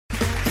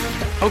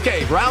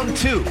Okay, round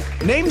two.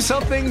 Name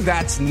something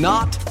that's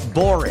not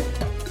boring.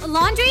 A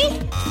laundry?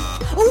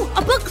 Ooh, a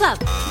book club.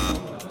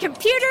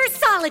 Computer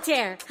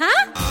solitaire,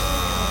 huh?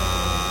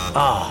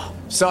 Ah,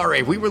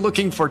 sorry, we were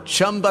looking for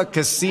Chumba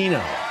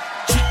Casino.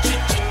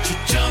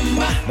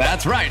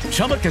 That's right,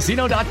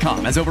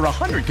 ChumbaCasino.com has over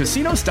 100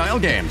 casino-style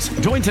games.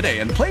 Join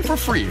today and play for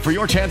free for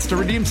your chance to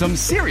redeem some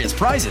serious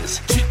prizes.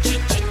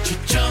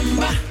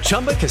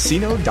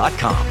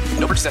 ChumbaCasino.com.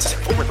 No purchase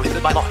necessary. Void where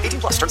prohibited by law.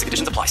 18 plus. Terms and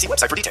conditions apply. See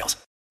website for details.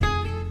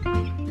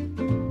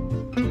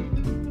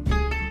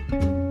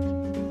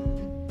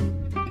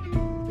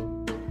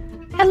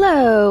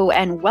 Hello,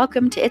 and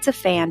welcome to It's a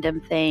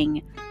Fandom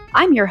Thing.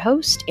 I'm your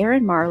host,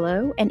 Erin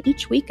Marlowe, and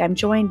each week I'm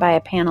joined by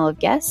a panel of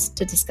guests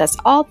to discuss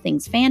all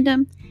things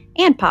fandom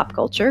and pop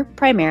culture,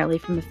 primarily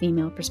from a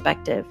female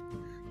perspective.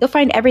 You'll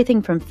find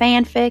everything from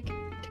fanfic,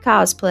 to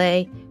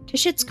cosplay, to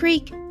Schitt's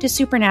Creek, to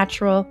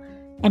Supernatural,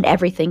 and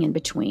everything in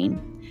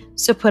between.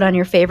 So put on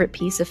your favorite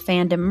piece of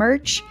fandom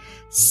merch,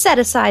 set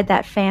aside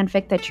that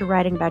fanfic that you're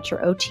writing about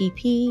your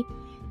OTP,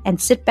 and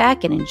sit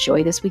back and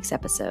enjoy this week's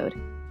episode.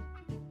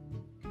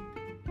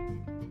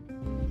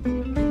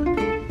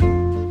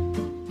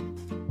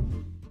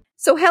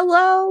 So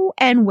hello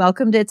and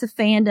welcome to It's a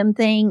Fandom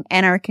Thing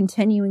and our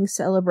continuing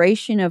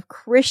celebration of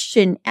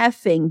Christian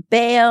effing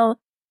Bale.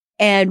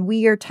 And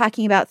we are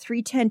talking about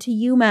 3:10 to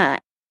Yuma.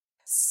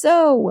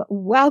 So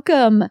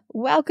welcome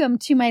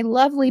to my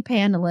lovely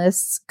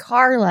panelists,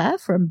 Carla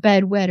from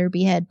Bedwetter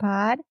Behead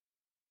Pod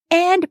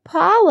and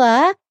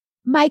Paula,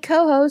 my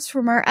co-host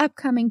from our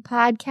upcoming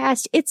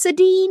podcast, It's a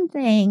Dean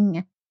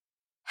Thing.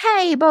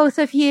 Hey, both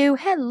of you.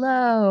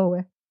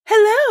 Hello.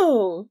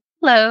 Hello.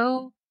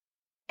 Hello.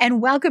 And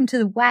welcome to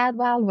the Wild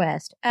Wild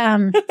West.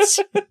 Wild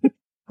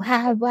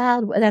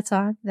Wild, that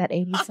song, that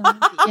 80s song.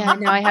 Yeah,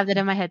 no, I have that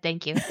in my head.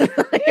 Thank you.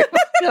 You're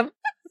welcome.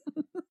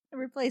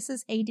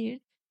 Replaces Hey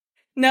Dude.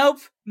 Nope.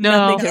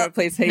 No. Nothing can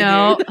replace Hey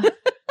No. Dude.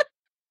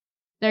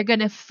 They're going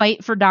to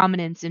fight for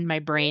dominance in my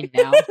brain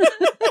now.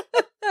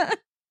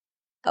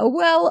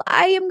 Well,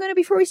 I am going to,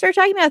 before we start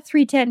talking about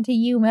 3:10 to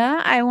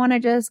Yuma, I want to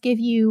just give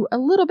you a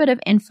little bit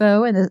of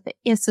info, and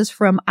this is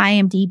from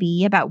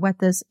IMDb about what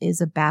this is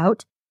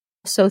about.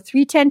 So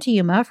 3:10 to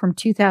Yuma from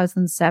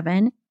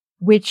 2007,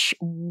 which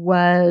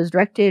was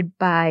directed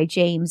by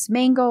James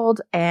Mangold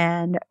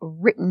and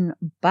written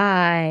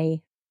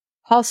by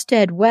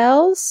Halstead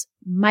Wells,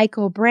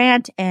 Michael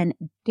Brandt, and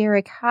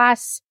Derek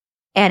Haas.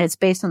 And it's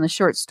based on the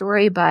short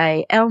story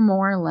by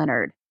Elmore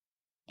Leonard.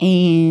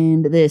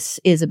 And this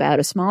is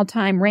about a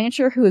small-time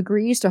rancher who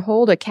agrees to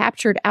hold a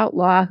captured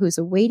outlaw who's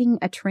awaiting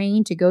a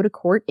train to go to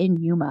court in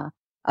Yuma.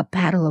 A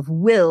battle of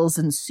wills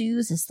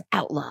ensues as the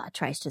outlaw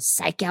tries to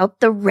psych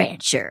out the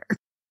rancher.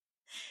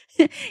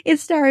 It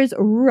stars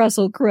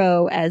Russell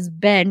Crowe as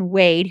Ben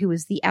Wade, who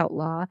is the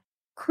outlaw,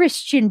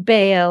 Christian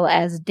Bale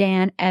as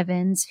Dan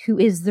Evans, who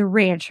is the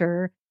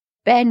rancher,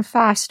 Ben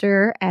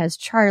Foster as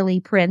Charlie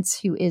Prince,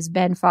 who is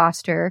Ben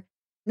Foster.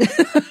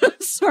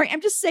 Sorry,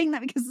 I'm just saying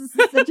that because this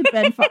is such a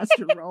Ben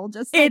Foster role.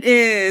 It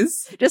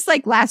is. Just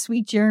like last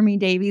week, Jeremy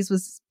Davies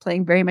was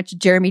playing very much a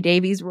Jeremy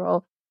Davies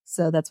role.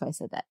 So that's why I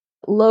said that.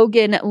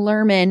 Logan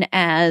Lerman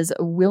as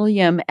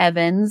William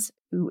Evans,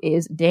 who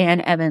is Dan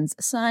Evans'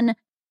 son.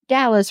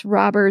 Dallas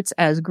Roberts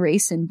as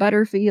Grayson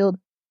Butterfield.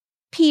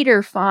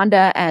 Peter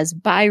Fonda as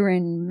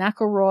Byron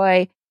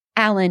McElroy.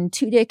 Alan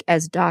Tudyk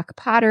as Doc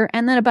Potter.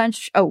 And then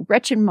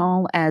Gretchen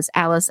Mol as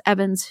Alice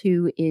Evans,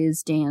 who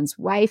is Dan's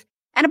wife.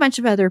 And a bunch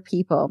of other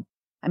people.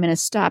 I'm going to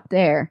stop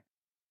there.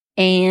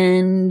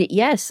 And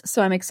yes,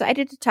 so I'm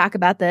excited to talk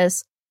about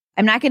this.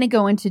 I'm not going to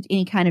go into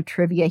any kind of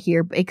trivia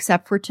here,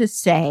 except for to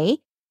say,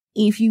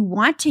 if you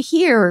want to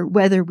hear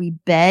whether we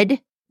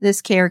bed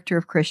this character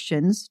of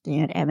Christian's,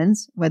 Dan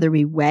Evans, whether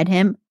we wed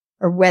him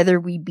or whether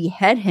we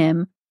behead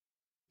him,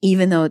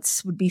 even though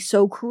it would be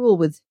so cruel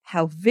with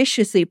how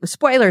viciously,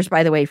 spoilers,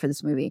 by the way, for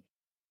this movie,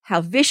 how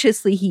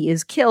viciously he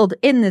is killed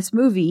in this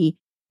movie,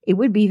 it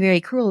would be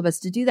very cruel of us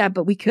to do that,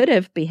 but we could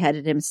have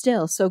beheaded him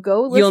still. So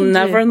go listen. You'll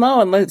never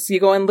know unless you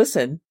go and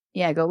listen.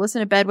 Yeah, go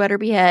listen to Bedwetter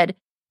Behead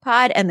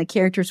Pod, and the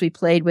characters we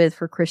played with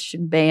for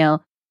Christian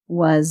Bale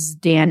was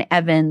Dan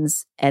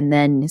Evans, and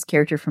then his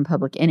character from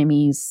Public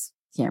Enemies,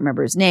 can't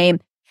remember his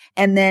name,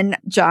 and then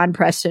John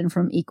Preston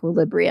from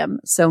Equilibrium.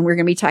 So we're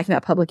going to be talking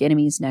about Public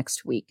Enemies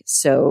next week.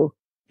 So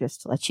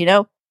just to let you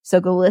know, so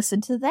go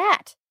listen to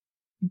that.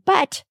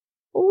 But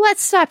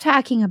let's stop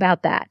talking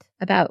about that,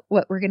 about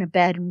what we're going to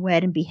bed and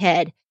wed and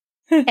behead.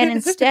 And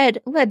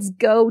instead, let's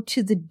go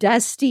to the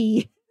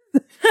dusty,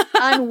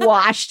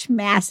 unwashed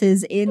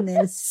masses in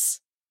this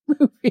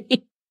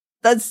movie.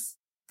 The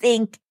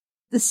stink,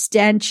 the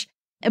stench.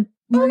 Oh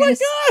my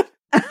God!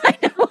 I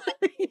know.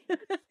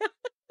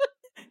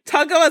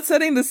 Talk about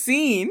setting the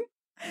scene.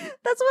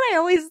 That's what I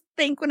always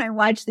think when I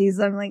watch these.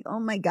 I'm like, oh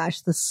my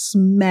gosh, the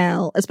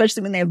smell,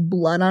 especially when they have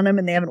blood on them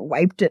and they haven't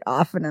wiped it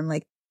off. And I'm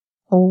like,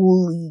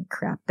 holy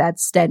crap, that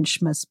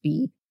stench must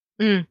be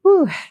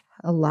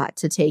a lot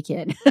to take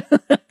in.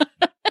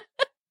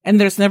 And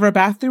there's never a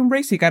bathroom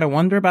break, so you got to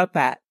wonder about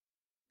that.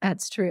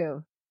 That's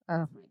true.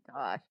 Oh my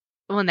gosh.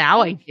 Well,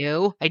 now I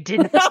do. I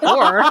didn't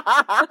before.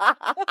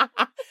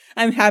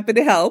 I'm happy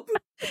to help.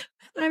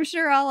 And I'm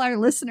sure all our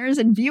listeners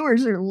and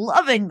viewers are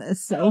loving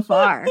this so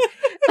far.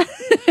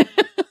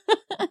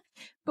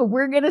 But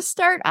we're going to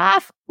start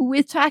off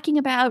with talking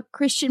about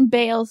Christian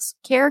Bale's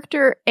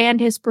character and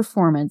his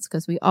performance,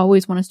 because we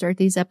always want to start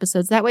these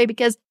episodes that way,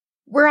 because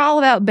we're all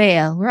about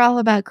Bale. We're all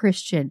about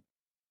Christian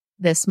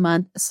this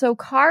month. So,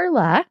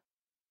 Carla,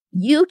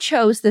 you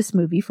chose this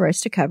movie for us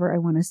to cover. I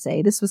want to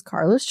say this was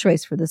Carla's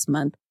choice for this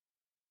month.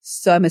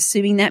 So I'm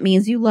assuming that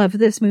means you love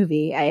this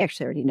movie. I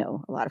actually already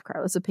know a lot of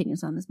Carla's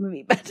opinions on this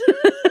movie,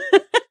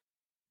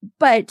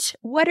 but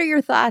what are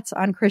your thoughts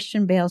on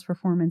Christian Bale's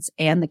performance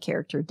and the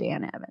character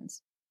Dan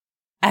Evans?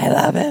 I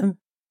love him.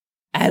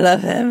 I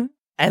love him.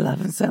 I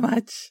love him so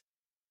much.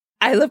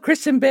 I love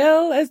Christian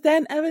Bale as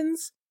Dan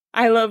Evans.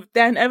 I love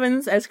Dan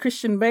Evans as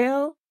Christian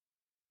Bale.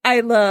 I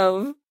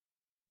love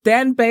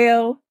Dan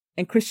Bale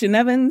and Christian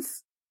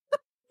Evans.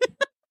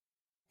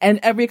 And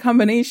every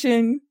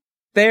combination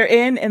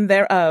therein and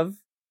thereof.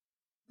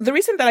 The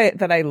reason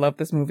that I love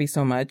this movie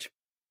so much,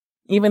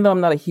 even though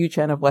I'm not a huge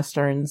fan of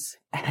Westerns,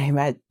 and I'm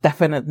a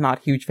definite not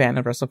huge fan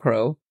of Russell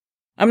Crowe.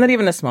 I'm not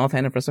even a small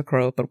fan of Russell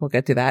Crowe, but we'll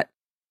get to that.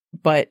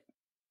 But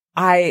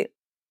I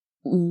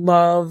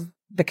love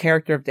the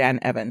character of Dan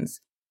Evans.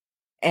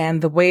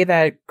 And the way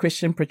that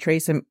Christian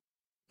portrays him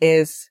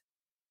is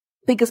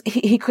because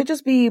he could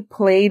just be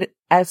played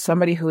as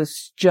somebody who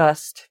is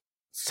just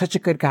such a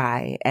good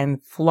guy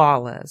and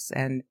flawless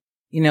and,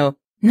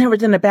 never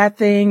done a bad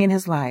thing in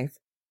his life.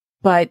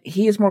 But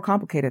he is more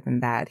complicated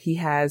than that. He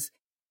has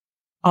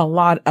a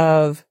lot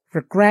of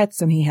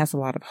regrets and he has a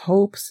lot of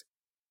hopes.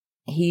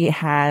 He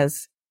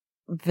has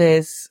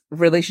this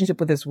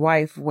relationship with his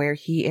wife where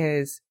he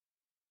is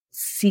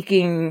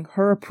seeking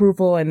her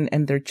approval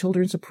and their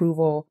children's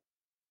approval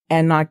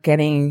and not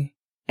getting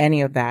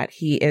any of that.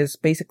 He is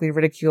basically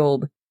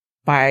ridiculed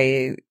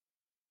by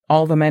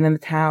all the men in the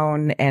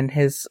town, and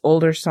his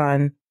older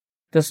son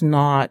does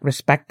not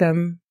respect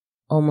them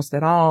almost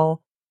at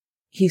all.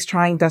 He's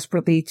trying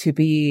desperately to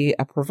be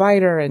a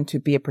provider and to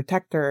be a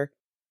protector.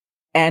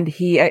 And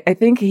I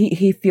think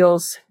he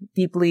feels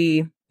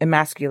deeply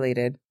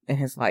emasculated in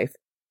his life.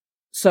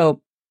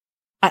 So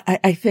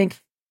I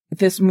think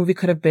this movie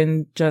could have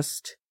been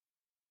just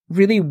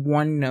really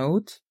one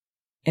note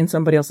in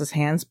somebody else's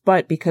hands.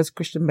 But because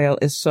Christian Bale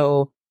is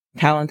so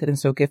talented and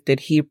so gifted,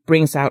 he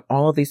brings out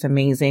all of these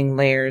amazing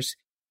layers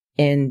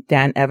in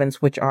Dan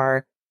Evans, which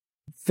are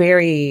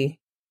very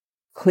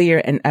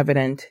clear and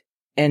evident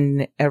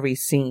in every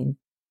scene.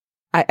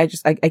 I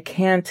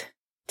can't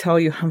tell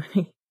you how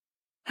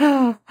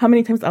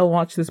many times I'll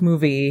watch this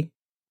movie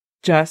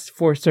just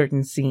for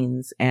certain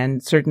scenes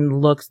and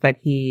certain looks that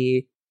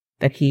he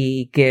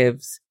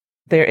gives.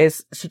 There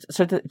is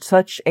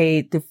such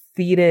a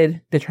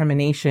defeated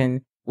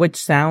determination, which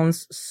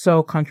sounds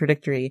so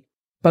contradictory.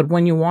 But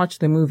when you watch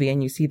the movie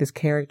and you see this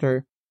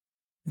character,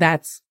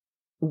 that's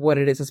what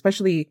it is,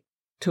 especially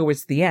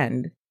towards the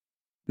end.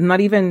 Not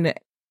even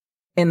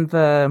in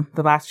the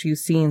last few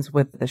scenes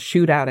with the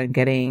shootout and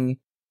getting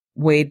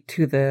weighed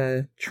to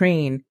the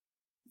train,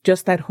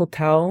 just that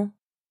hotel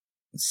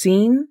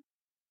scene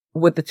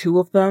with the two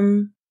of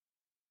them,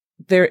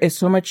 there is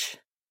so much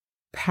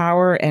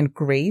power and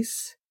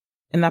grace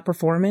in that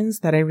performance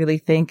that I really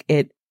think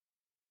it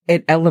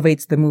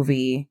elevates the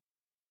movie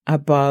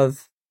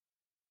above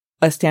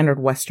a standard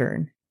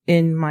Western,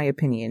 in my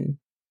opinion.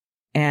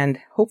 And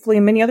hopefully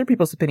in many other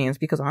people's opinions,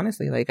 because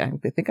honestly, I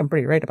think I'm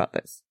pretty right about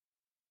this.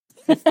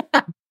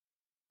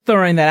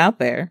 Throwing that out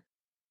there.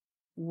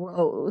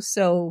 Whoa.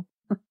 So,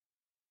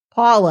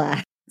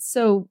 Paula,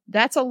 so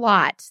that's a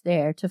lot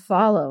there to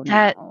follow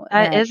now.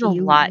 That is a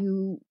lot.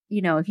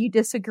 If you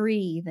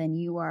disagree, then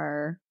you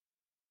are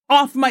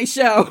off my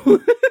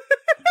show.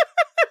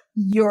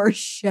 Your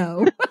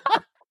show.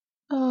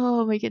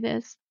 Oh my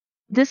goodness.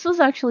 This was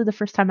actually the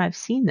first time I've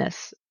seen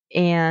this.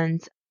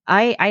 And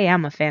I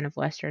am a fan of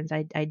Westerns.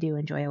 I do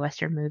enjoy a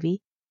Western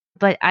movie.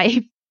 But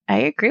I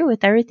agree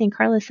with everything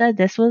Carla said.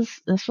 This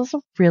was a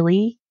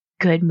really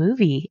good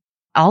movie.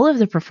 All of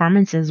the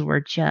performances were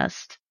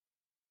just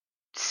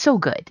so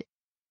good.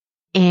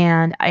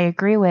 And I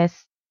agree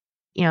with,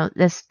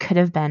 this could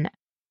have been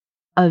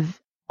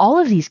all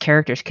of these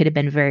characters could have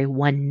been very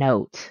one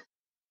note,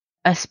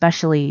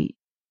 especially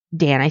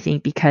Dan, I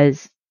think,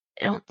 because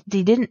I don't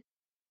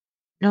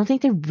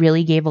think they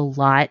really gave a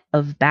lot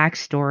of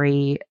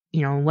backstory,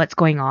 what's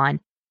going on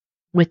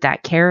with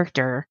that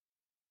character.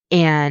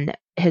 And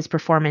his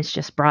performance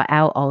just brought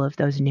out all of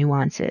those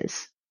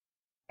nuances.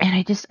 And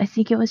I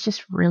think it was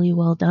just really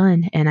well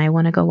done. And I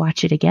want to go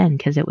watch it again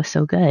because it was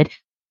so good.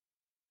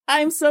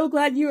 I'm so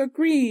glad you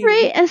agree.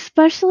 Right.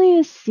 Especially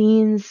as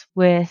scenes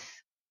with,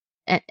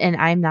 and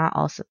I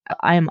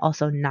am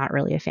also not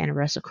really a fan of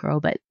Russell Crowe,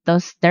 but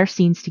their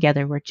scenes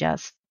together were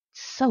just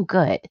so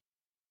good.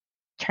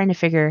 Trying to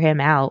figure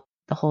him out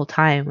the whole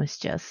time was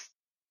just,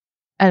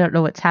 I don't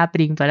know what's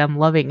happening, but I'm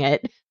loving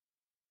it.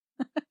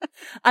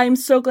 I'm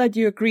so glad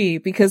you agree,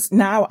 because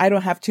now I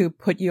don't have to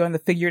put you on the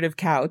figurative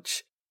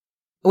couch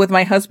with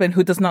my husband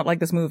who does not like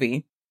this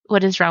movie.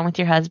 What is wrong with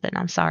your husband?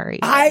 I'm sorry.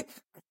 I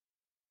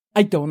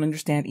don't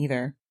understand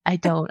either. I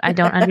don't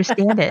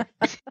understand it.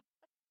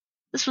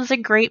 This was a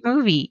great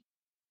movie.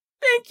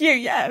 Thank you.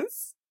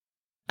 Yes.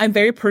 I'm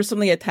very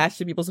personally attached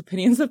to people's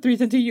opinions of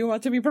 310 to Yuma,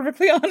 to be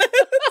perfectly honest.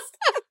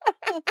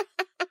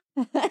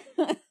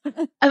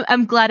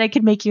 I'm glad I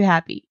could make you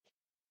happy.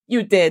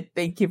 You did.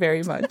 Thank you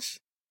very much.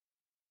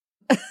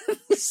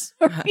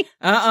 Sorry.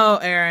 Uh-oh,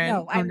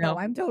 Aaron. No,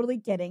 I'm totally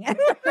kidding. Like,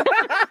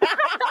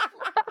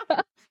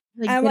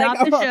 I'm get like,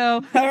 off the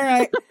show. All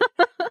right.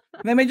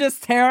 Let me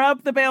just tear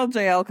up the bail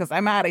jail because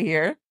I'm out of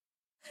here.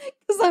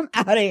 Because I'm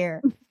out of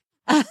here.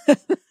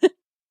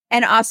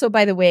 And also,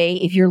 by the way,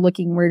 if you're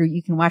looking where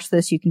you can watch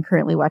this, you can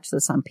currently watch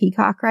this on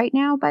Peacock right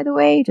now, by the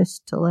way,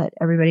 just to let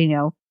everybody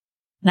know.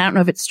 And I don't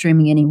know if it's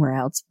streaming anywhere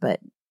else,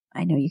 but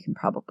I know you can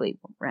probably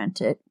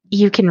rent it.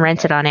 You can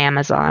rent it on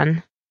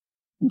Amazon.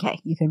 Okay,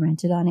 you can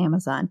rent it on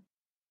Amazon.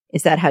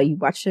 Is that how you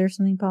watched it or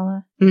something,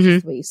 Paula? Mm-hmm.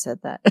 That's the way you said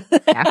that.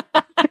 Yeah.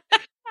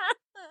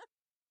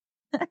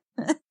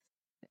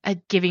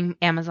 Giving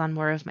Amazon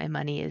more of my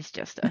money is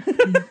just a...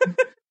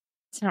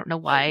 I don't know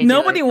why.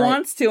 Nobody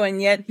wants to,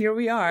 and yet here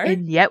we are.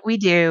 And yet we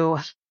do.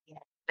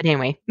 But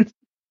anyway.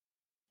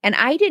 And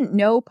I didn't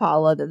know,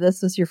 Paula, that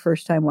this was your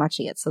first time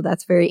watching it. So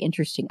that's very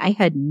interesting. I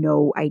had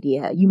no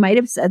idea. You might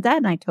have said that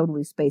and I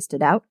totally spaced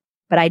it out,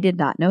 but I did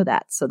not know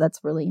that. So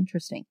that's really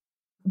interesting.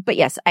 But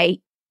yes, I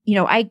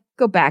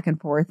go back and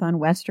forth on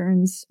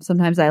Westerns.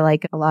 Sometimes I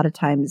like, a lot of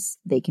times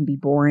they can be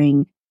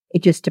boring.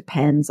 It just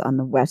depends on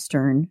the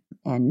Western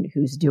and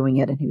who's doing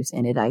it and who's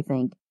in it, I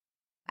think.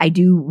 I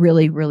do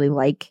really, really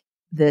like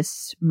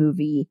this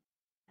movie.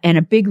 And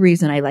a big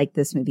reason I like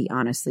this movie,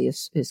 honestly,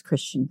 is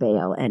Christian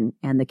Bale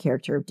and the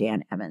character of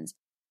Dan Evans.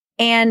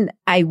 And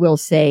I will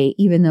say,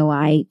 even though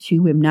I,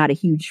 too, am not a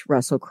huge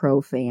Russell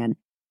Crowe fan,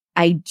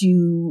 I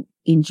do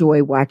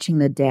enjoy watching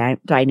the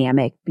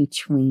dynamic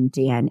between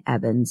Dan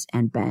Evans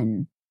and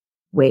Ben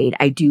Wade.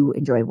 I do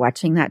enjoy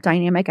watching that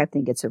dynamic. I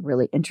think it's a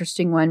really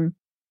interesting one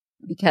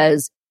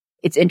because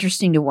it's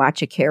interesting to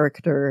watch a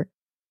character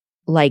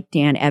like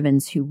Dan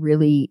Evans who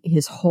really,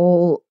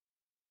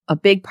 a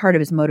big part of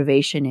his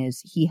motivation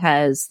is he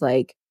has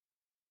like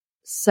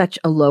such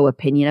a low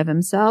opinion of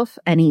himself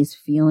and he's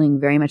feeling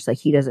very much like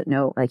he doesn't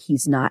know, like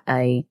he's not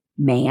a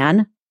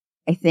man,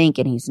 I think,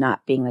 and he's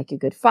not being like a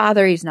good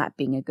father. He's not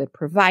being a good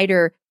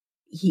provider.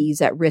 He's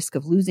at risk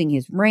of losing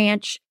his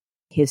ranch.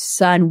 His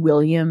son,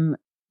 William,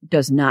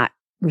 does not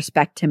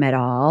respect him at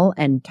all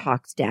and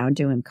talks down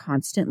to him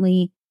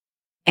constantly.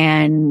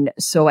 And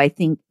so I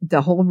think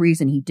the whole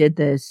reason he did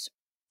this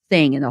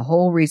thing and the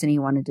whole reason he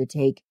wanted to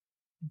take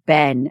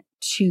Ben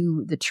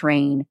to the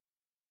train,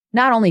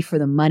 not only for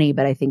the money,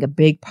 but I think a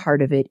big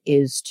part of it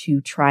is to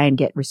try and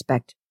get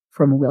respect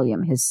from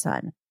William, his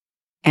son.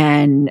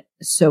 And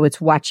so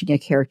it's watching a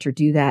character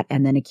do that.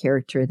 And then a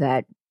character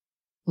that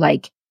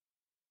like,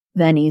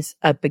 then he's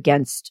up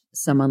against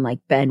someone like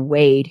Ben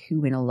Wade,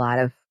 who in a lot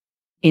of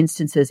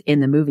instances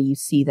in the movie, you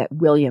see that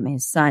William,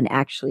 his son,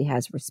 actually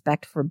has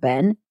respect for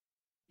Ben.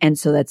 And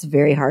so that's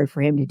very hard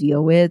for him to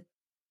deal with.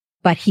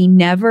 But he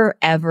never,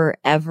 ever,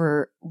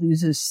 ever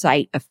loses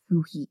sight of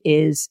who he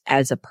is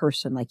as a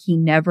person. Like he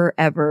never,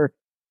 ever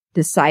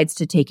decides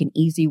to take an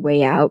easy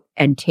way out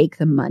and take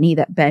the money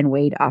that Ben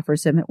Wade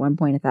offers him at one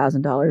point,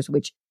 $1,000,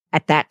 which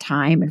at that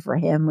time and for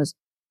him was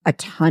a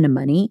ton of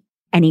money.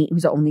 And he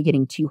was only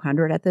getting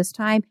 200 at this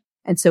time.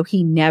 And so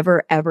he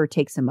never, ever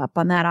takes him up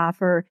on that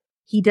offer.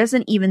 He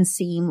doesn't even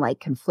seem like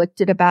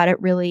conflicted about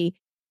it really.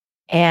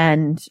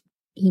 And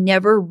he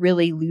never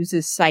really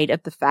loses sight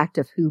of the fact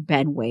of who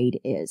Ben Wade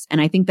is.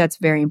 And I think that's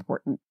very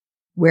important,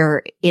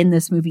 where in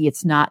this movie,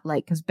 it's not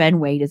like, because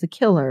Ben Wade is a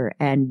killer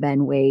and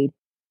Ben Wade,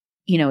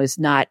 is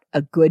not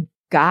a good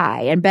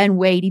guy. And Ben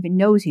Wade even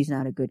knows he's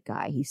not a good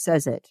guy. He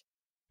says it.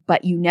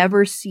 But you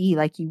never see,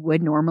 like you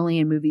would normally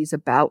in movies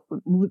about,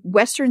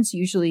 Westerns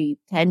usually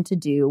tend to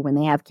do when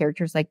they have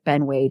characters like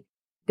Ben Wade,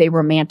 they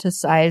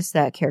romanticize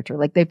that character.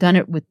 Like they've done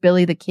it with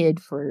Billy the Kid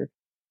for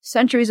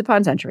centuries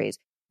upon centuries.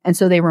 And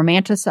so they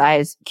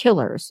romanticize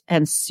killers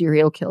and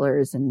serial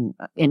killers and,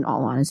 in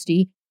all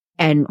honesty,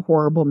 and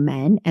horrible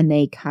men. And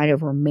they kind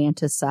of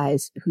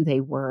romanticize who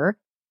they were.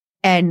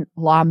 And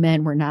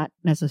lawmen were not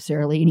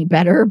necessarily any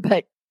better,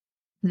 but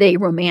they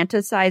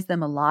romanticize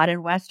them a lot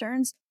in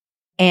Westerns.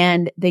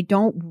 And they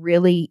don't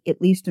really,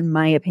 at least in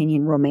my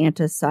opinion,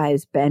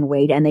 romanticize Ben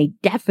Wade. And they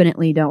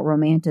definitely don't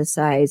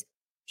romanticize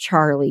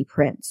Charlie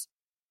Prince.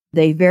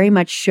 They very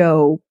much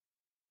show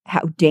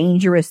how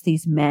dangerous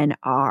these men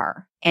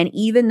are. And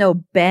even though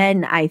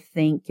Ben, I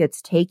think,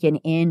 gets taken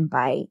in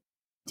by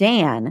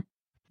Dan,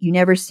 you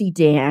never see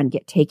Dan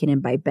get taken in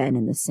by Ben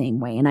in the same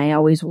way. And I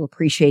always will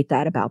appreciate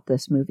that about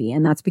this movie.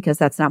 And that's because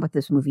that's not what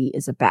this movie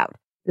is about.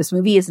 This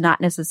movie is not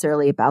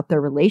necessarily about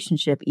their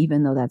relationship,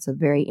 even though that's a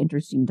very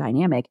interesting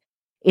dynamic.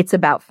 It's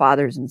about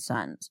fathers and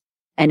sons.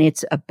 And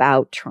it's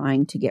about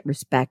trying to get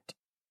respect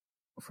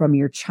from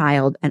your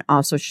child and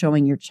also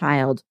showing your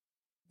child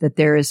that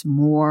there is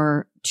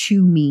more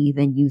to me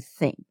than you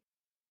think.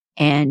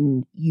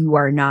 And you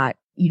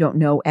don't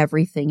know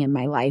everything in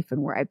my life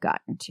and where I've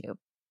gotten to.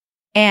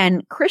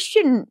 And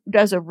Christian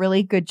does a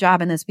really good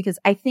job in this because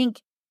I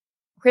think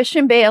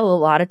Christian Bale a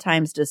lot of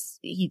times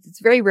it's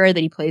very rare that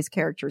he plays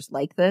characters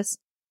like this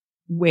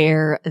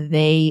where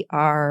they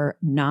are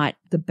not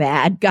the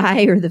bad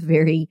guy or the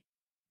very,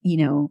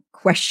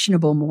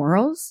 questionable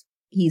morals.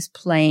 He's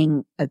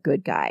playing a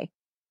good guy.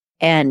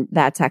 And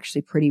that's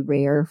actually pretty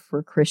rare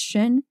for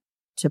Christian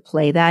to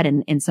play that.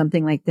 And in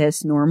something like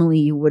this, normally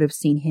you would have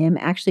seen him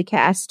actually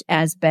cast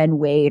as Ben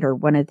Wade or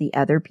one of the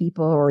other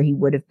people, or he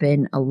would have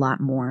been a lot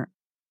more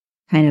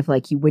kind of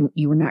like you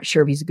were not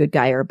sure if he's a good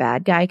guy or a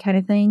bad guy kind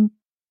of thing.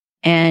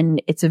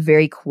 And it's a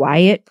very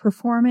quiet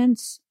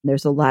performance.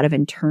 There's a lot of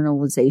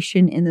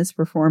internalization in this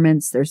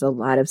performance. There's a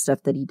lot of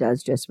stuff that he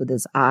does just with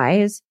his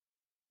eyes.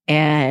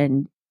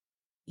 And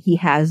he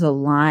has a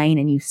line,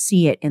 and you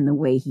see it in the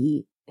way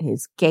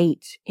his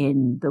gait,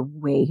 in the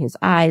way his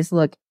eyes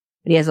look.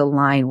 But he has a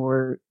line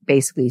where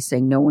basically he's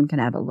saying, no one can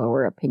have a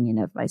lower opinion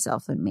of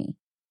myself than me.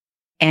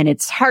 And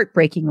it's a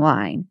heartbreaking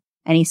line.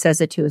 And he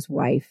says it to his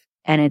wife.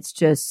 And it's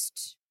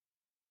just,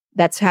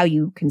 that's how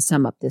you can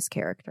sum up this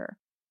character.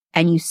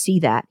 And you see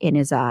that in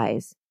his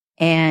eyes.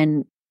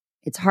 And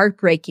it's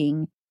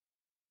heartbreaking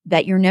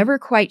that you're never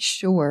quite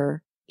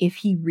sure if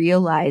he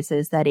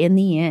realizes that in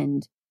the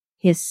end,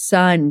 his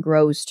son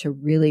grows to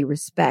really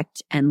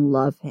respect and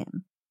love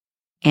him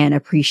and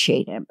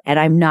appreciate him. And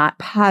I'm not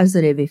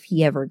positive if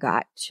he ever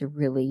got to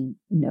really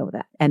know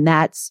that. And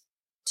that's,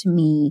 to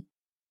me,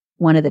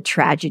 one of the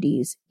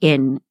tragedies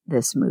in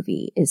this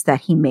movie is that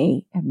he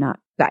may have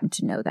not gotten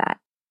to know that.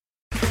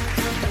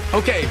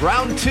 Okay,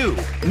 round 2.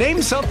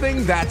 Name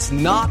something that's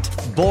not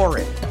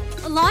boring.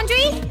 A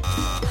laundry?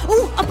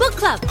 Ooh, a book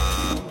club.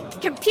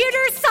 Computer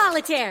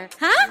solitaire,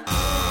 huh?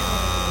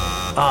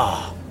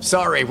 Ah,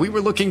 sorry, we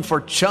were looking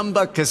for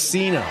Chumba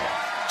Casino.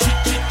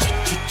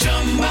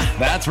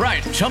 That's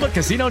right,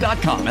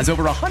 ChumbaCasino.com has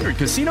over 100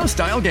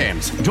 casino-style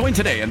games. Join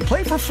today and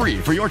play for free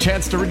for your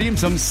chance to redeem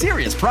some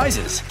serious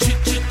prizes.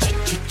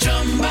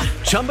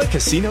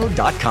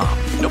 ChumbaCasino.com.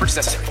 No purchase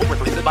necessary. Void where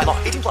prohibited by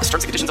law. 18+. Terms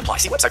and conditions apply.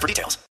 See website for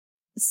details.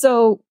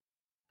 So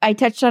I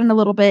touched on it a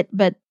little bit,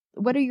 but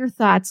what are your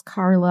thoughts,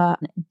 Carla,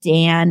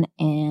 Dan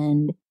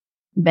and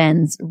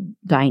Ben's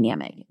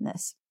dynamic in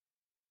this?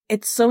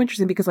 It's so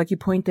interesting because, like you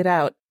pointed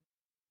out,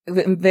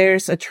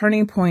 there's a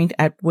turning point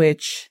at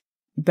which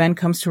Ben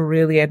comes to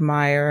really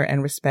admire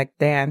and respect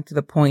Dan to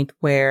the point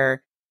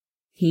where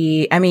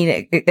at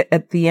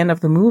the end of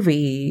the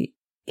movie,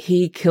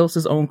 he kills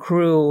his own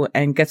crew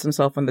and gets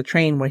himself on the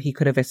train where he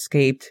could have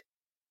escaped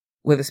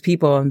with his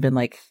people and been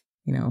like,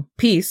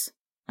 peace,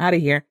 out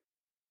of here.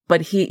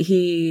 But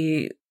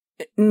he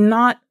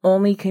not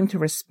only came to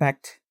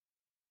respect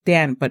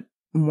Dan, but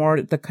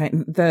more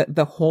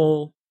the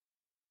whole,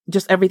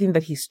 just everything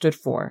that he stood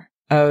for,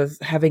 of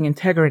having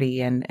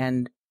integrity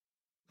and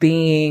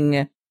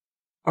being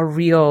a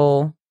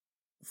real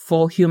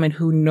full human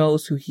who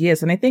knows who he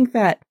is. And I think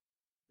that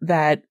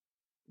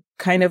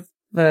kind of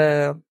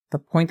the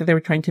point that they were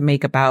trying to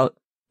make about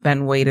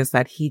Ben Wade is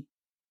that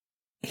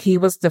he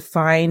was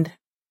defined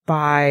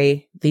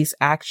by these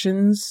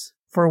actions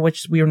for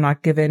which we are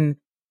not given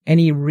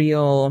any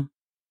real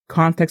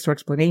context or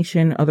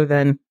explanation other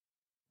than,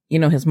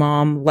 his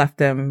mom left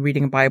him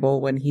reading a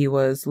Bible when he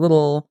was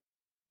little,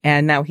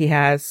 and now he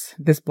has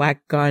this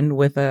black gun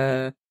with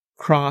a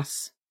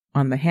cross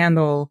on the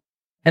handle,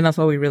 and that's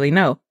all we really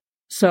know.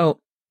 So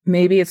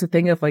maybe it's a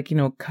thing of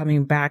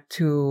coming back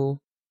to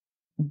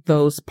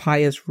those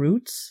pious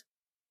roots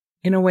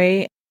in a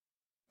way.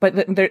 But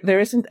there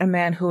isn't a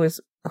man who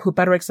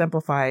better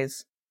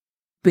exemplifies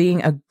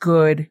being a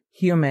good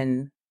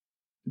human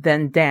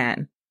than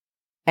Dan.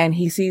 And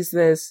he sees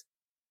this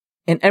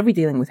in every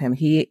dealing with him.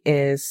 He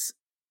is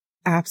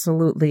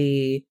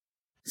absolutely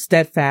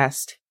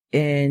steadfast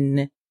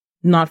in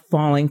not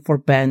falling for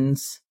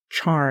Ben's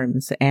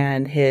charms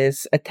and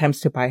his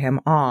attempts to buy him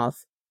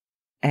off.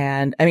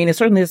 And it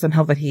certainly doesn't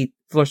help that he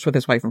flirts with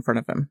his wife in front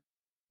of him,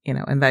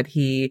 and that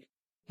he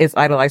is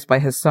idolized by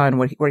his son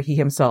where he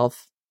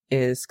himself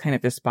is kind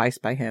of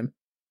despised by him.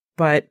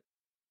 But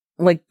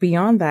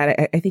beyond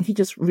that, I think he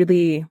just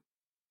really,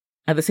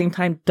 at the same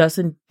time,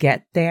 doesn't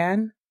get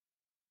Dan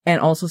and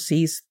also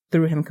sees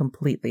through him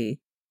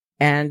completely.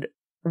 And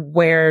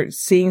where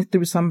seeing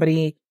through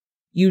somebody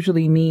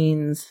usually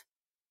means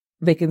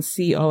they can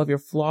see all of your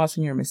flaws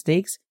and your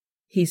mistakes,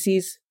 he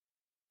sees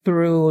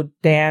through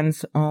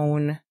Dan's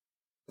own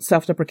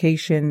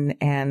self-deprecation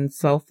and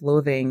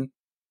self-loathing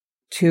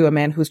to a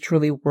man who's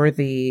truly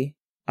worthy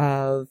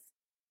of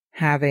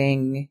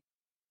having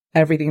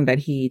everything that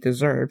he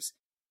deserves.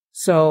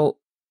 So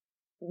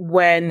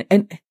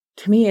and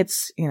to me,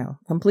 it's,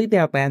 completely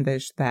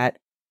outlandish that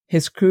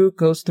his crew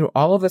goes through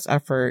all of this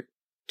effort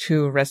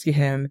to rescue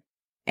him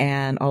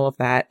and all of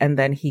that, and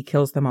then he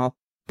kills them all.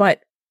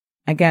 But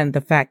again,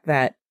 the fact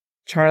that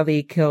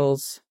Charlie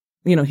kills,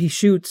 he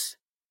shoots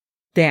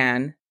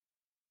Dan,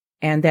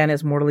 and Dan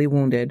is mortally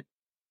wounded.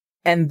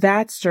 And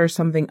that stirs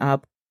something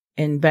up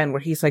in Ben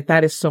where he's like,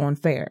 that is so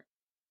unfair.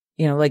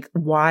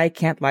 Why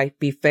can't life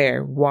be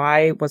fair?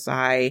 Why was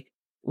I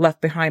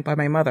left behind by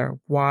my mother?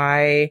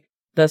 Why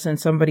doesn't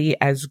somebody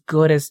as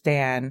good as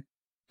Dan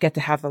get to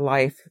have the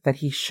life that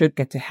he should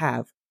get to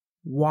have?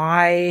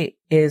 Why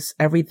is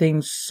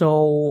everything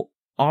so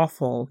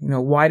awful?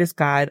 Why does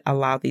God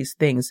allow these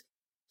things?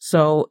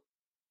 So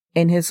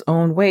in his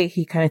own way,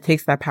 he kind of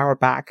takes that power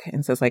back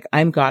and says, like,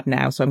 I'm God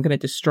now, so I'm going to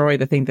destroy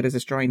the thing that is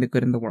destroying the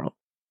good in the world.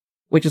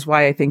 Which is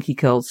why I think he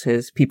kills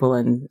his people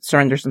and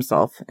surrenders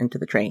himself into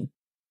the train.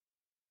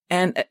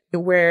 And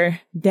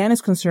where Dan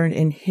is concerned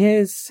in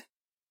his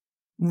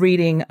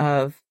reading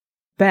of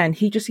Ben,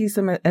 he just sees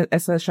him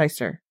as a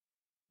shyster.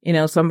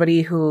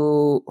 Somebody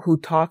who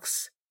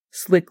talks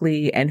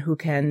slickly and who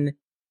can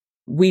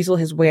weasel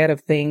his way out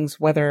of things,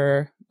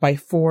 whether by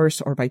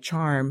force or by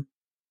charm.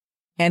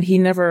 And he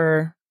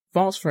never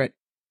falls for it.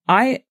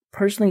 I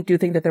personally do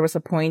think that there was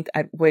a point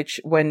at which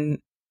when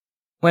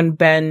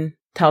Ben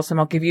tells him,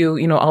 I'll give you,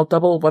 I'll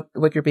double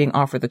what you're being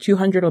offered. The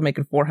 200 will make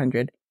it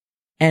 400.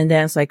 And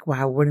Dan's like,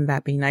 wow, wouldn't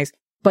that be nice?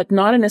 But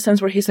not in a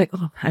sense where he's like,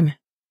 I'm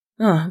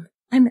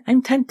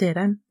tempted.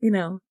 I'm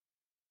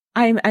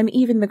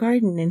even the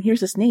garden and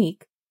here's a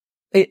snake.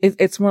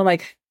 It's more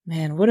like,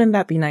 man, wouldn't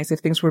that be nice if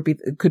things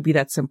could be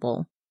that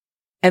simple?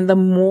 And the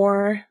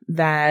more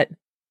that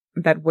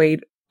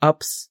Wade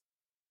ups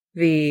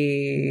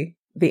the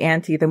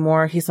ante, the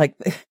more he's like,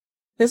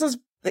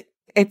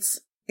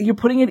 you're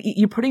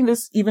putting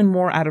this even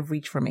more out of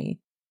reach for me.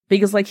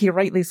 Because like he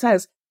rightly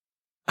says,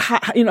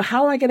 how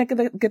am I going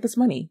to get this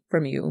money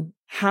from you?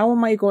 How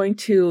am I going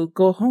to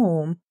go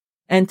home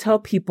and tell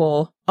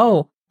people,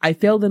 oh, I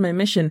failed in my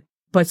mission,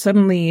 but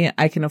suddenly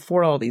I can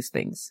afford all these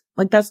things?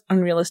 Like, that's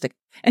unrealistic.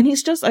 And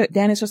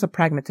Dan is just a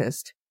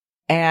pragmatist.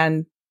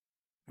 And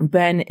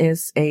Ben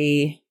is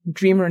a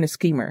dreamer and a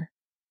schemer.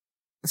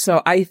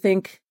 So I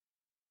think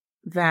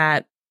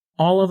that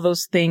all of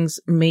those things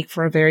make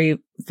for a very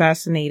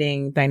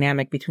fascinating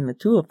dynamic between the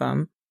two of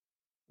them,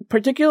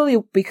 particularly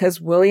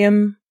because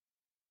William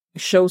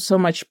shows so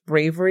much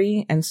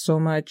bravery and so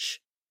much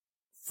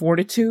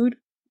fortitude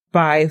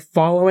by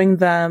following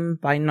them,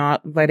 by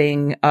not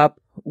letting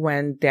up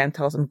when Dan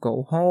tells him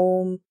go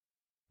home,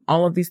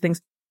 all of these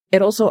things.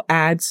 It also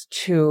adds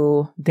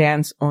to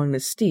Dan's own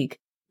mystique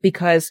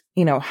because,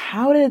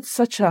 how did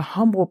such a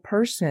humble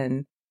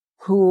person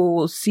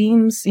who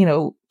seems,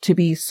 to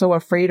be so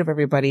afraid of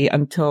everybody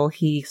until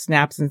he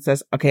snaps and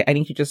says, okay, I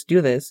need to just do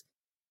this.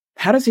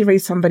 How does he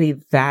raise somebody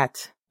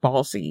that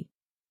ballsy?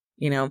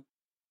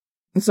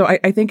 So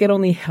I think it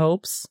only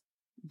helps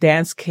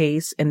Dan's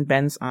case in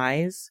Ben's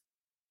eyes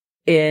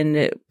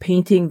in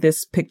painting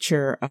this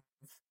picture of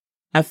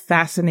a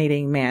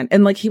fascinating man.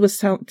 And like he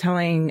was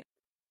telling,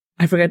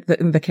 I forget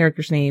the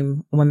character's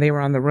name when they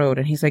were on the road.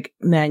 And he's like,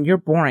 man, you're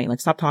boring.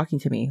 Like, stop talking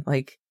to me.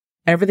 Like,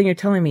 everything you're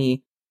telling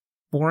me,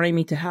 boring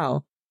me to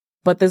hell.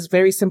 But this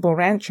very simple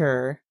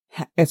rancher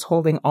is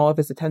holding all of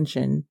his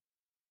attention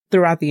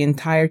throughout the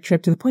entire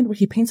trip to the point where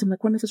he paints him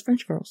like one of his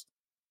French girls.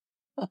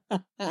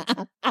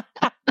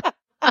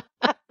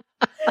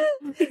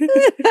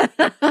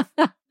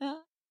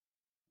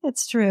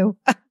 It's true.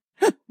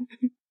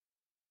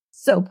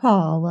 So,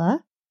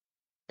 Paula.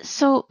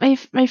 So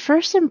my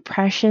first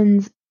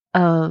impressions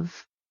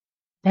of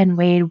Ben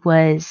Wade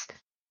was,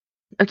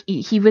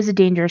 okay, he was a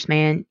dangerous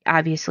man.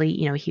 Obviously,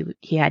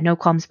 he had no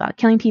qualms about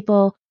killing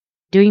people,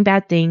 doing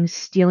bad things,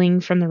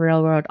 stealing from the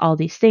railroad, all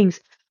these things.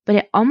 But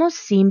it almost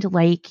seemed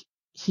like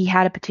he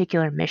had a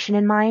particular mission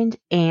in mind,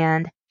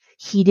 and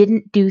he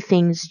didn't do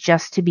things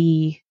just to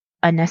be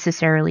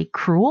unnecessarily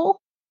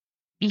cruel.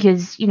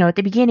 Because, at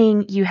the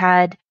beginning, you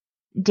had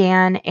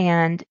Dan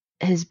and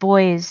his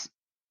boys,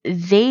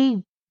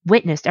 they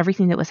witnessed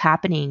everything that was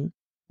happening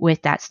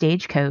with that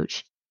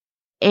stagecoach,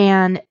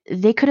 and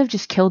they could have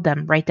just killed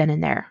them right then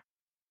and there.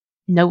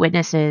 No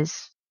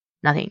witnesses,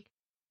 nothing.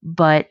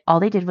 But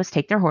all they did was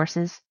take their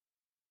horses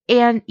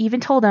and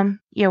even told them,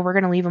 we're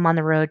going to leave them on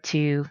the road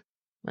to,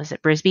 was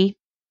it Brisbane?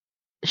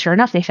 Sure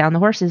enough, they found the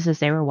horses as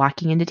they were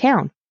walking into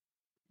town.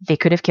 They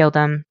could have killed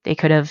them. They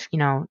could have,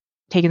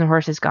 taken the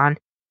horses, gone.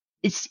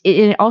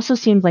 It also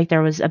seemed like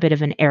there was a bit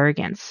of an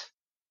arrogance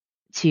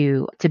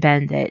to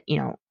Ben that,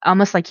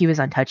 almost like he was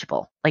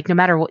untouchable. Like no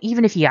matter what,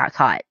 even if he got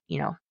caught,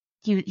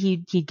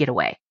 he'd get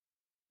away.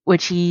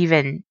 Which he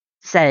even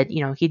said,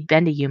 he'd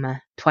been to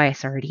Yuma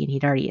twice already and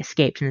he'd already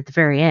escaped. And at the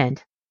very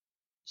end,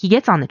 he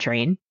gets on the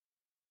train,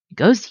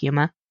 goes to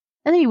Yuma,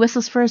 and then he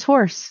whistles for his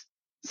horse.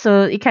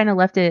 So it kind of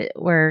left it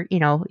where,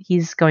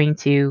 he's going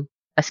to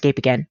escape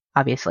again,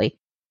 obviously.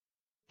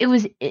 It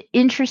was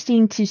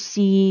interesting to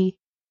see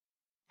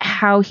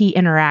how he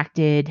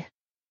interacted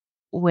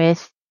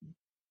with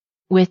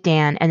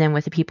Dan and then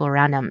with the people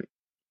around him.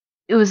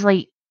 It was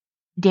like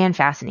Dan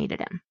fascinated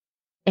him.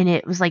 And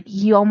it was like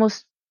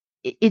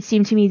it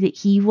seemed to me that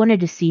he wanted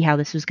to see how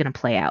this was going to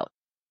play out.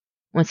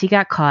 Once he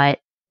got caught,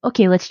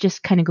 okay, let's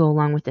just kind of go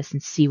along with this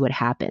and see what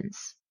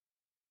happens.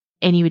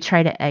 And he would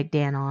try to egg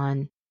Dan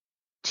on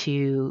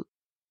to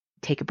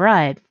take a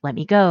bribe, let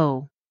me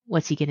go.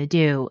 What's he going to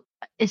do?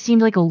 It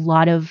seemed like a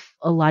lot of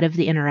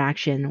the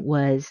interaction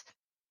was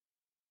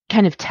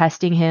kind of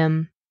testing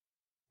him,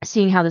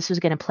 seeing how this was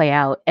going to play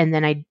out. And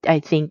then I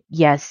think,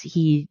 yes,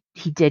 he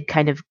did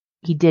kind of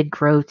he did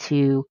grow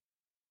to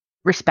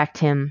respect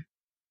him,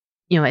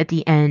 at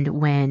the end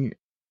when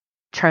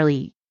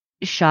Charlie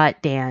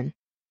shot Dan.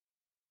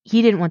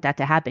 He didn't want that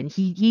to happen.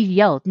 He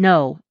yelled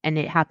no, and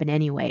it happened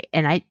anyway.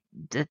 And I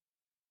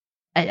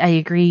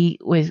agree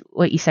with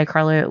what you said,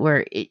 Carla,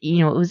 where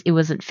it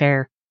wasn't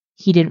fair.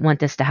 He didn't want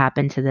this to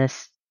happen to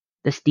this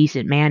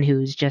decent man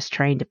who's just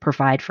trying to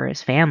provide for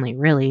his family,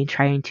 really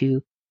trying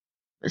to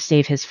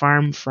save his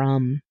farm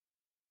from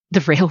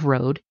the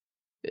railroad.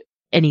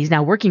 And he's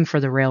now working for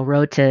the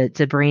railroad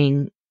to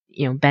bring,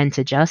 Ben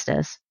to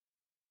justice.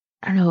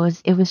 I don't know.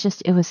 It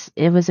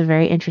was a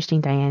very interesting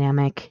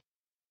dynamic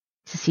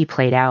to see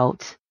played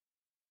out.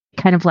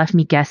 It kind of left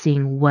me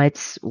guessing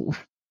what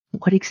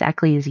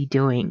exactly is he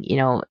doing?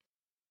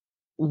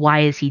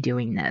 Why is he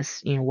doing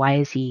this? Why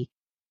is he?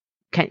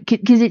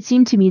 Because it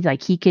seemed to me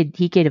like he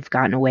could have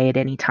gotten away at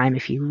any time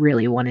if he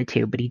really wanted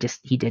to, but he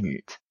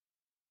didn't.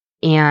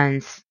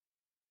 And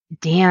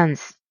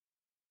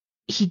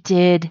he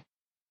did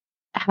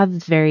have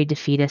this very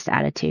defeatist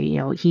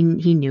attitude.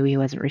 He knew he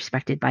wasn't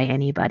respected by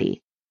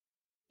anybody.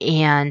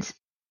 And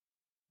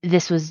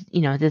this was,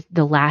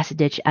 the last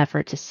ditch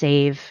effort to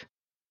save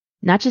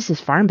not just his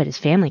farm, but his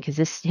family,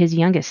 because his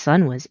youngest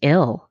son was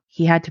ill.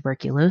 He had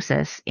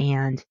tuberculosis.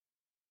 And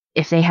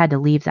if they had to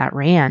leave that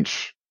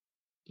ranch,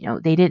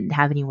 they didn't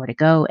have anywhere to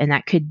go. And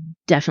that could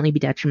definitely be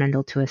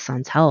detrimental to his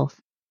son's health.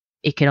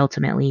 It could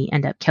ultimately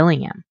end up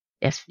killing him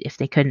if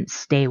they couldn't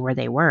stay where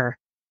they were.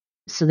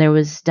 So there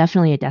was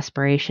definitely a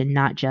desperation,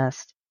 not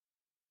just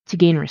to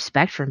gain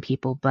respect from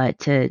people, but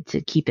to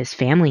keep his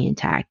family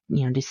intact,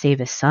 to save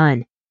his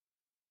son.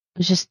 It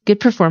was just good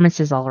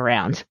performances all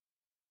around.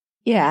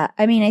 Yeah.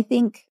 I mean, I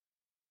think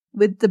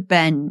with the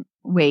Ben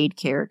Wade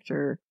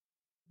character,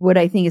 what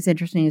I think is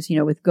interesting is,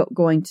 with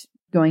going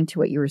to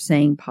what you were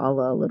saying,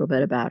 Paula, a little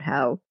bit about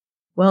how,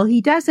 well,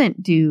 he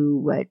doesn't do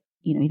what,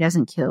 he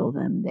doesn't kill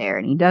them there,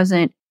 and he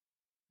doesn't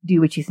do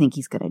what you think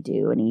he's going to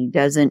do. And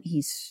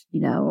he's,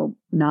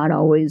 not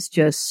always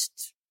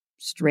just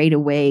straight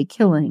away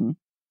killing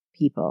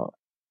people.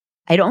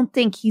 I don't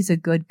think he's a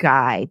good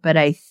guy, but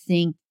I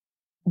think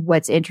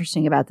what's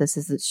interesting about this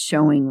is it's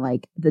showing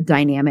like the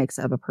dynamics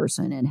of a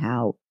person and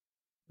how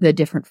the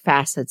different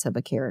facets of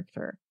a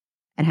character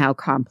and how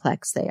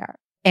complex they are.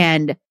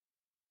 And,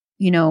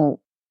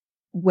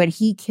 when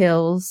he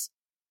kills,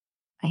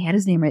 I had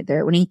his name right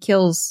there. When he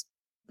kills,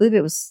 I believe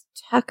it was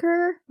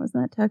Tucker.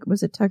 Wasn't that Tucker?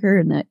 Was it Tucker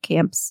in that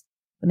camps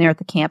when they're at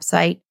the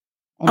campsite?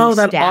 Oh,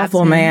 that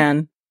awful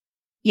man.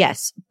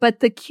 Yes. But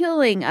the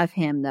killing of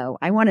him, though,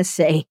 I want to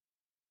say,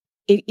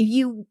 if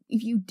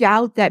you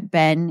doubt that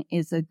Ben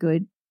is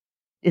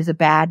a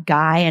bad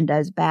guy and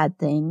does bad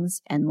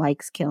things and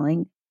likes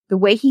killing, the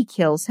way he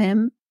kills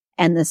him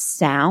and the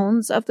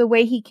sounds of the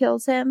way he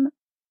kills him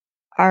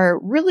are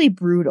really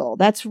brutal.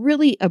 That's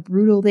really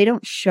brutal. They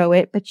don't show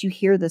it, but you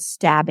hear the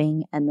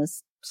stabbing and the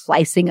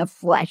slicing of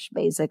flesh,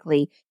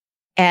 basically.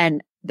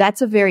 And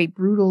that's a very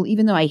brutal,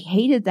 even though I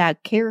hated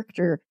that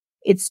character,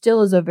 it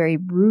still is a very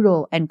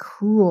brutal and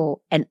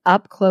cruel and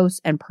up close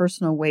and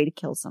personal way to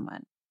kill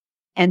someone.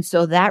 And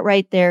so that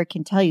right there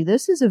can tell you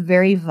this is a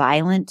very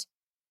violent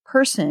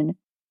person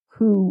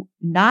who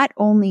not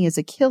only is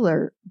a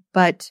killer,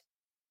 but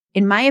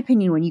in my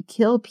opinion, when you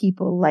kill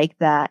people like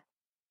that,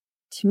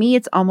 to me,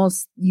 it's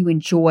almost you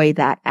enjoy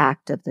that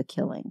act of the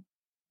killing.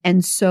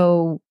 And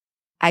so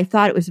I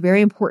thought it was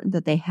very important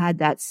that they had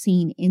that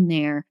scene in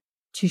there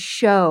to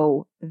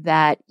show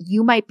that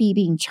you might be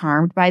being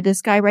charmed by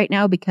this guy right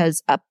now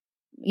because,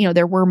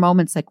 there were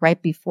moments like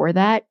right before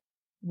that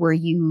where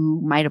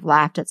you might have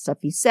laughed at stuff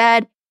he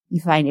said. You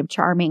find him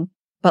charming.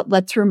 But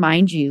let's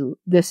remind you,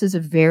 this is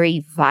a very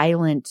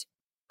violent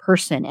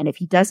person. And if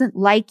he doesn't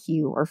like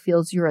you or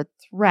feels you're a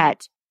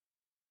threat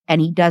and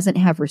he doesn't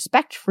have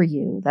respect for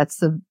you, that's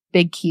the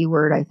big key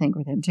word, I think,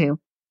 with him too.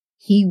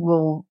 He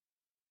will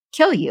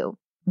kill you.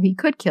 He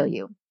could kill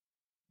you.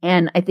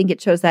 And I think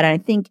it shows that. And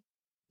I think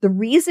the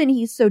reason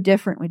he's so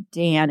different with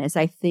Dan is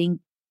I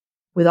think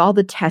with all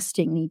the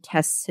testing he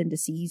tests him to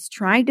see, he's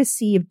trying to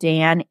see if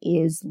Dan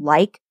is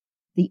like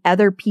the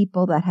other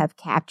people that have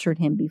captured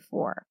him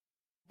before.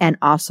 And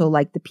also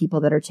like the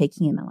people that are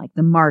taking him in, like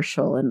the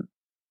Marshal and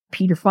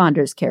Peter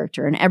Fonda's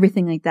character and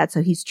everything like that.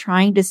 So he's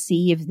trying to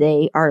see if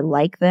they are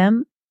like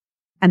them.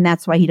 And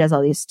that's why he does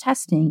all this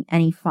testing.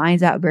 And he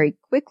finds out very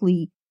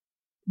quickly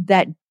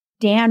that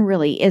Dan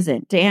really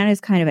isn't. Dan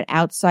is kind of an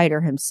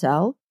outsider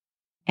himself.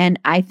 And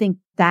I think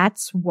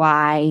that's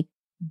why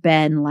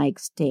Ben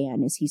likes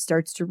Dan, is he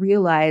starts to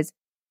realize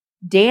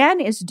Dan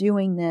is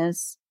doing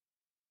this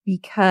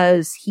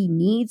because he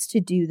needs to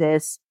do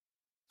this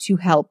to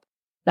help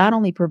not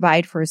only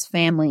provide for his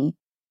family,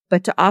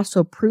 but to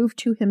also prove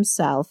to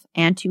himself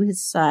and to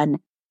his son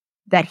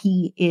that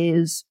he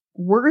is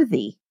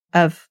worthy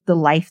of the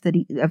life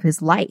of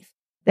his life,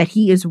 that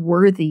he is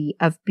worthy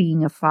of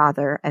being a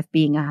father, of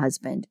being a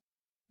husband,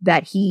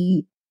 that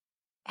he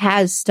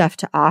has stuff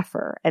to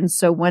offer. And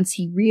so once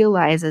he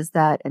realizes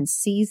that and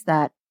sees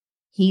that,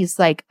 he's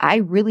like, I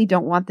really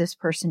don't want this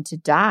person to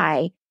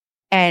die.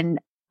 And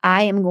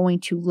I am going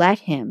to let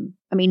him.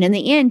 I mean, in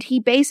the end, he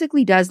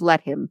basically does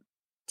let him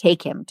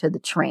take him to the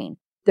train.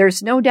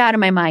 There's no doubt in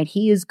my mind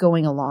he is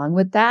going along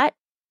with that,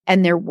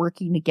 and they're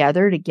working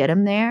together to get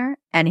him there.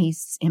 And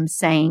he's him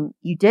saying,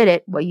 "You did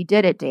it. Well, you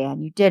did it,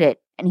 Dan. You did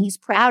it." And he's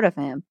proud of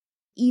him,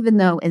 even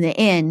though in the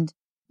end,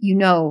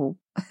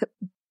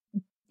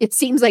 it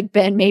seems like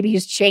Ben maybe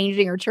is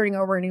changing or turning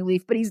over a new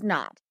leaf, but he's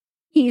not.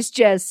 He's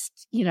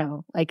just,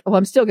 like, oh,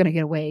 I'm still going to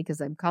get away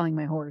because I'm calling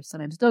my horse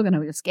and I'm still going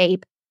to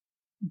escape.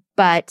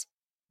 But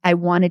I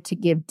wanted to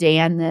give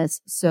Dan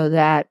this so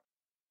that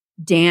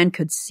Dan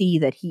could see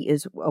that he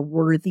is a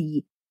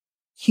worthy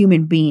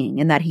human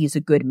being and that he's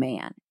a good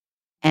man.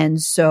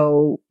 And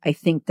so I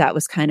think that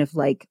was kind of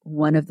like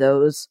one of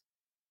those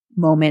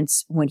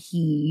moments when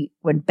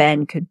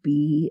Ben could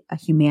be a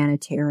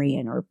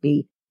humanitarian or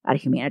be not a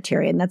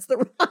humanitarian. That's the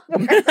wrong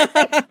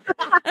word.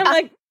 I'm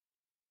like,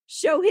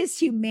 show his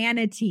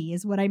humanity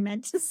is what I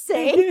meant to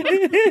say.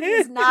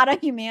 He's not a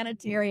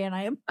humanitarian.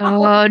 I am.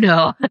 Oh,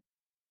 no.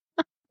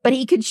 But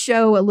he could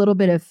show a little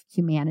bit of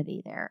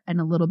humanity there and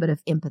a little bit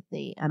of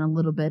empathy and a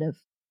little bit of,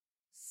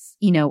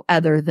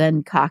 other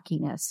than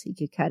cockiness. He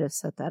could kind of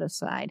set that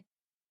aside.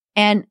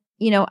 And,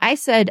 I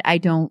said I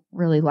don't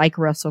really like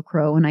Russell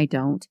Crowe, and I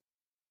don't.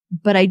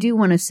 But I do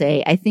want to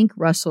say I think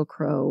Russell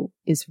Crowe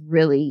is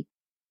really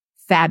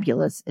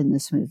fabulous in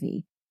this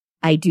movie.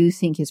 I do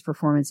think his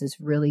performance is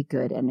really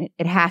good, and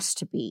it has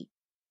to be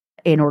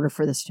in order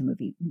for this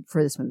movie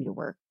to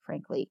work,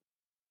 frankly.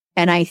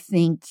 And I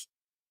think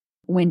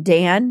when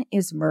Dan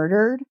is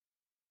murdered,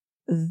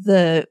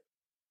 the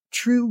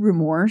true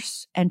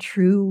remorse and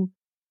true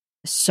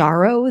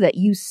sorrow that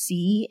you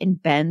see in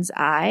Ben's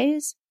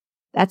eyes,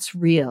 that's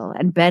real.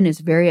 And Ben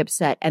is very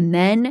upset. And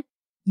then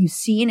you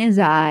see in his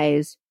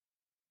eyes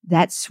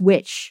that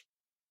switch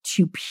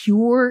to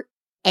pure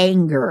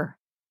anger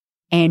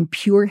and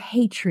pure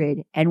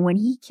hatred. And when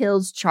he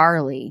kills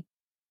Charlie,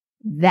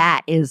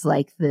 that is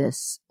like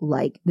this,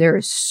 like there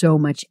is so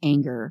much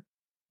anger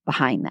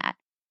behind that.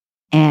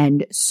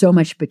 And so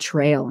much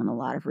betrayal in a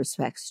lot of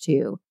respects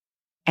too.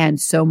 And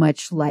so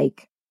much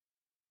like,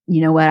 you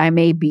know what, I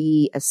may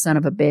be a son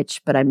of a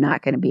bitch, but I'm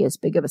not going to be as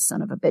big of a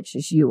son of a bitch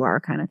as you are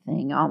kind of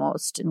thing,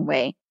 almost in a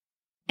way.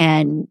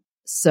 And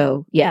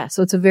so, yeah,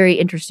 so it's a very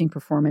interesting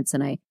performance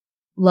and I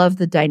love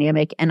the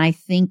dynamic. And I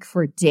think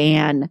for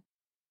Dan,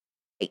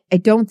 I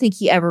don't think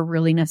he ever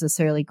really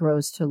necessarily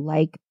grows to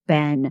like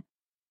Ben,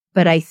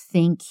 but I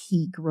think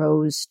he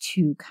grows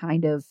to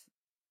kind of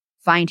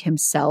find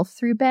himself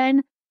through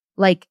Ben.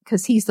 Like,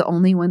 cause he's the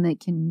only one that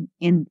can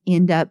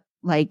end up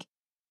like,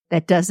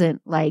 that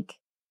doesn't like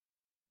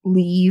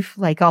leave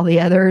like all the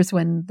others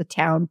when the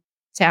town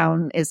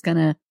is going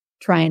to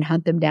try and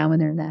hunt them down when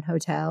they're in that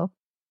hotel.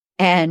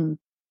 And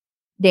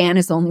Dan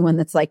is the only one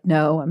that's like,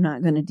 no, I'm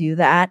not going to do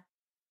that.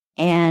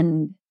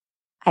 And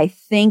I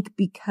think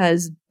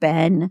because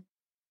Ben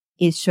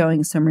is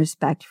showing some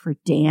respect for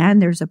Dan,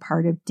 there's a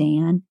part of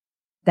Dan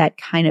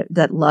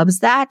that loves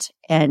that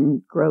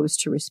and grows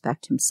to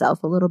respect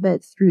himself a little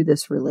bit through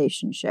this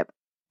relationship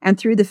and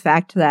through the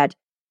fact that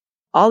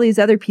all these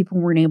other people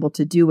weren't able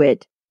to do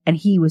it and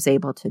he was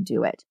able to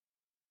do it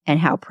and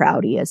how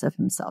proud he is of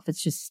himself.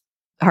 It's just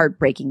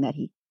heartbreaking that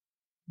he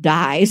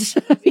dies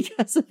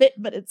because of it,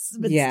 but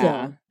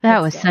still.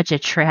 That was such a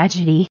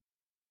tragedy.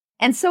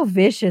 And so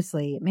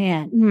viciously,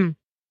 man.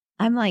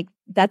 I'm like,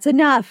 that's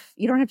enough.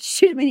 You don't have to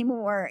shoot him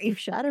anymore. You've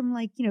shot him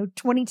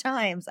 20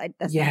 times.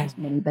 That's not as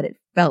many, but it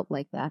felt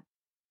like that.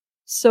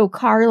 So,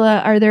 Carla,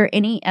 are there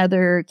any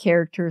other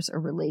characters or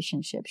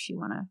relationships you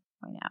want to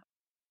point out?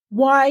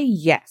 Why,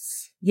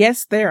 yes.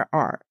 Yes, there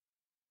are.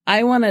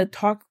 I want to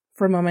talk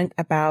for a moment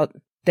about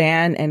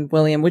Dan and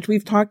William, which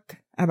we've talked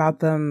about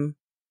them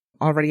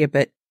already a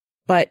bit.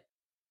 But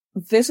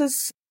this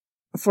is,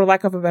 for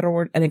lack of a better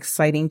word, an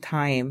exciting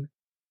time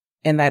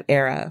in that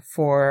era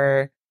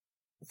for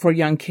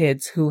young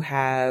kids who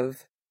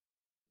have,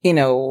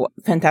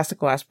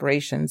 fantastical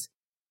aspirations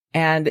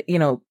and,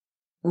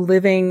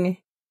 living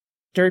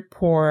dirt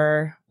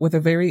poor with a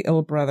very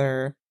ill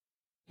brother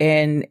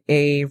in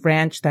a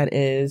ranch that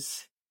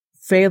is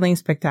failing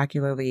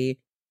spectacularly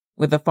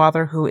with a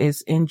father who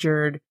is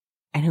injured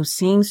and who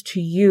seems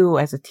to you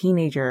as a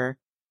teenager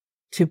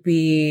to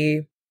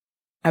be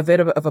a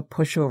bit of a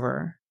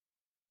pushover.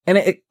 And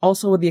it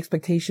also with the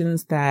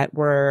expectations that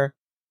were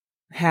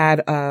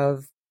had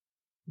of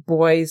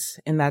boys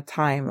in that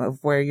time of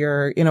where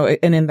you're,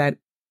 and in that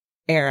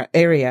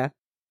area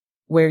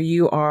where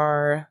you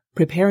are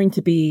preparing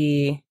to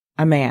be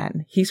a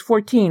man. He's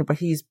 14, but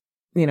he's,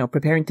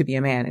 preparing to be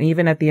a man. And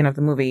even at the end of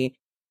the movie,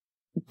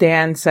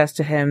 Dan says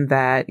to him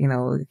that,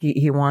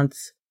 he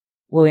wants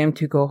William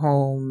to go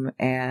home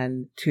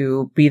and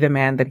to be the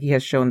man that he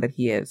has shown that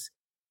he is.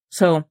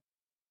 So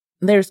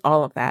there's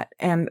all of that.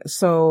 And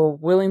so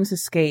William's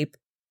escape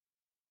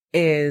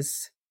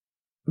is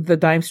the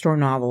dime store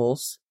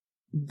novels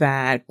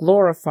that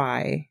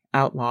glorify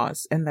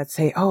outlaws and that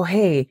say, oh,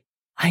 hey,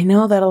 I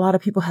know that a lot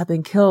of people have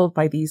been killed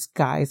by these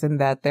guys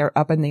and that they're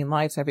up ending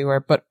lives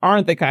everywhere, but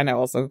aren't they kind of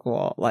also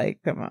cool? Like,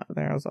 come on,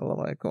 they're also a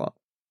little bit cool.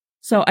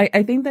 So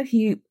I think that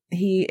he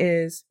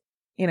is,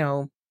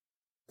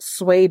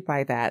 swayed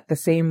by that the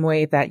same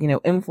way that,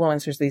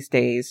 influencers these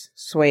days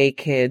sway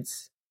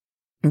kids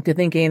into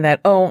thinking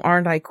that, oh,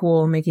 aren't I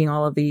cool making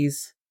all of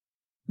these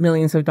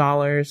millions of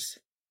dollars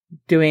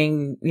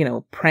doing,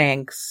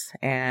 pranks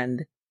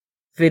and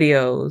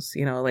videos,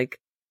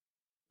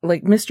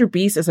 like Mr.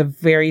 Beast is a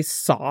very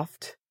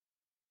soft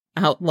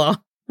outlaw,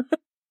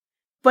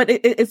 but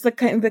it's the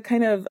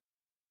kind of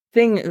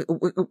thing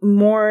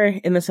more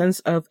in the sense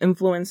of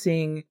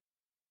influencing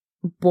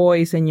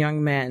boys and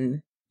young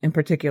men in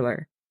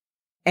particular.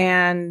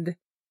 And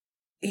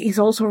he's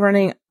also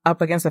running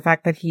up against the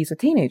fact that he's a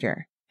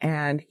teenager,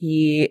 and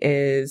he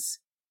is,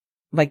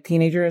 like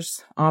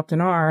teenagers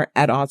often are,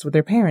 at odds with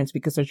their parents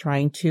because they're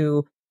trying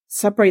to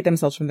separate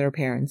themselves from their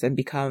parents and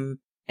become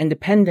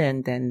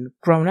independent and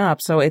grown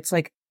up. So it's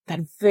like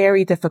that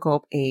very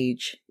difficult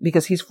age,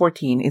 because he's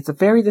 14. It's a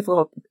very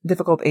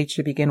difficult age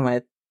to begin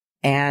with.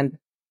 And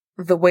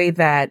the way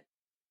that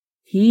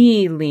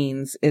he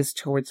leans is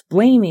towards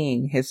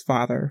blaming his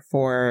father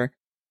for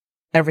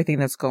everything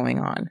that's going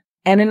on.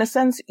 And in a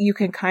sense, you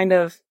can kind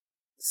of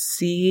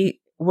see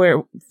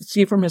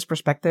from his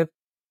perspective,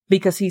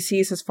 because he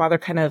sees his father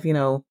kind of,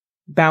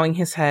 bowing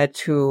his head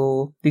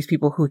to these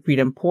people who treat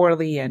him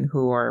poorly and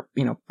who are,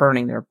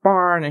 burning their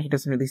barn, and he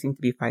doesn't really seem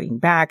to be fighting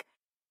back.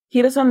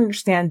 He doesn't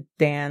understand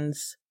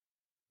Dan's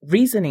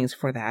reasonings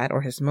for that,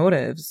 or his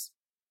motives,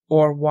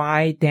 or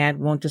why Dan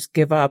won't just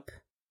give up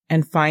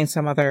and find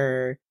some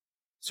other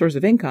source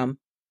of income.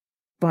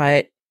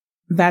 But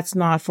that's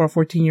not for a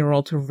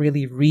 14-year-old to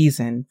really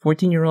reason.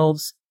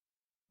 14-year-olds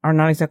are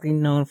not exactly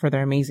known for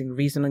their amazing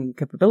reasoning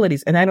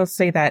capabilities. And I don't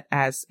say that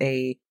as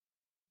a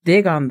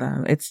dig on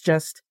them. It's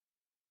just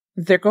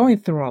they're going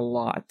through a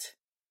lot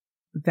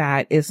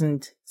that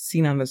isn't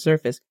seen on the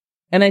surface.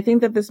 And I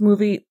think that this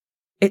movie,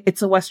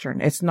 it's a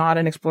Western. It's not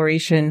an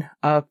exploration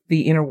of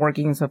the inner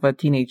workings of a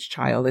teenage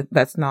child.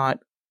 That's not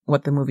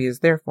what the movie is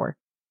there for.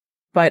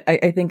 But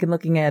I think in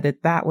looking at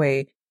it that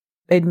way,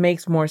 it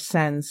makes more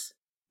sense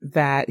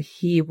that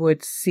he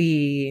would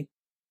see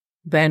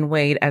Ben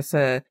Wade as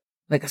a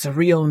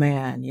real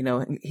man.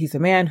 He's a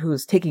man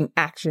who's taking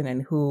action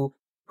and who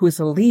is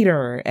a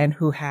leader and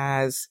who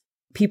has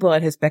people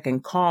at his beck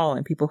and call,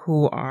 and people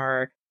who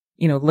are,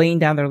 laying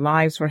down their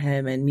lives for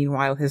him. And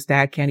meanwhile, his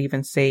dad can't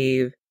even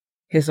save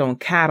his own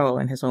cattle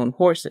and his own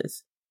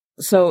horses.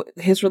 So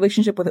his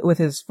relationship with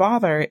his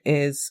father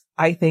is,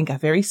 I think, a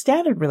very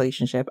standard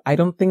relationship. I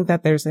don't think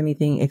that there's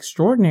anything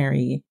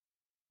extraordinary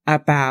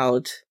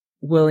about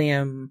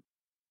William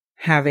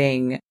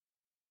having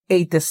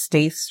a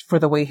distaste for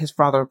the way his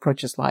father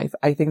approaches life.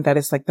 I think that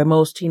is like the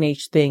most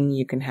teenage thing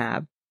you can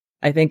have.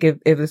 I think if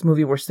this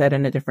movie were set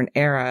in a different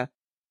era,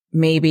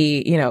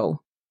 maybe,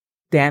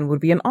 Dan would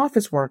be an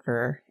office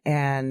worker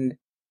and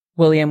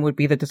William would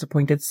be the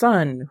disappointed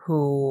son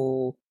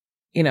who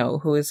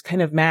is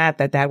kind of mad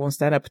that dad won't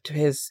stand up to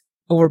his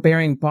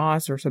overbearing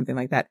boss or something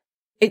like that.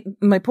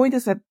 My point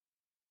is that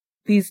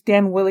these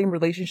Dan-William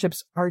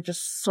relationships are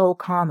just so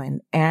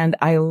common, and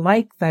I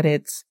like that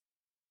it's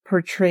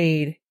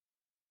portrayed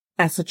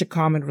as such a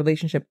common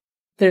relationship.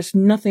 There's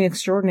nothing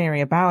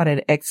extraordinary about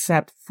it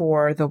except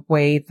for the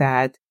way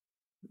that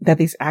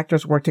these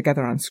actors work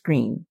together on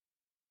screen,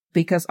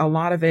 because a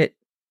lot of it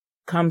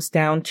comes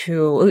down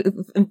to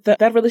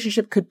that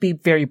relationship could be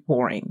very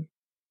boring,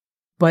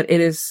 but it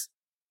is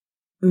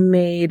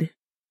made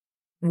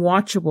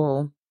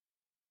watchable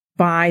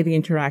by the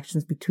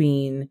interactions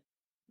between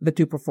the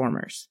two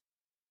performers.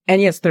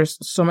 And yes, there's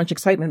so much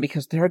excitement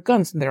because there are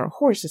guns and there are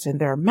horses and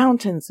there are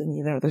mountains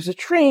and, there's a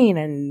train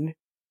and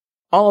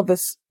all of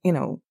this,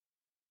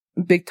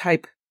 big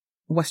type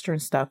Western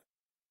stuff.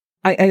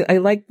 I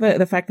like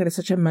the fact that it's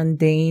such a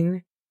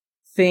mundane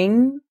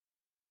thing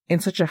in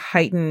such a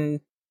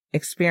heightened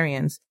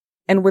experience.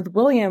 And with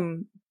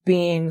William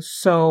being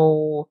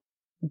so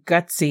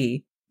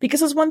gutsy,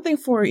 because it's one thing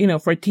for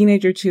a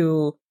teenager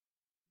to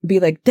be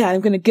like, Dad,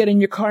 I'm going to get in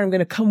your car. I'm going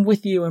to come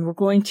with you. And we're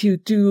going to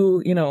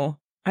do,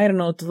 I don't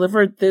know,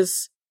 deliver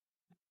this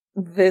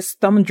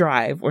thumb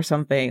drive or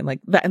something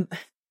like that.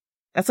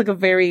 That's like a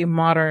very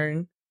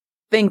modern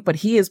thing, but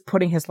he is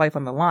putting his life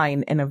on the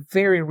line in a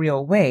very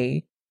real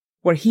way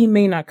where he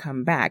may not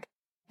come back.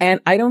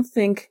 And I don't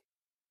think,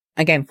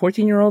 again,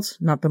 14-year-olds,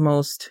 not the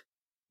most,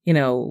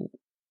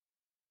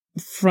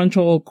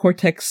 frontal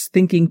cortex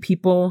thinking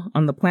people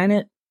on the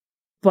planet.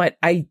 But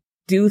I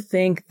do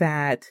think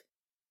that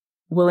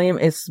William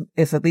is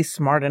at least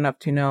smart enough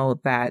to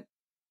know that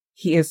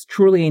he is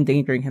truly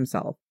endangering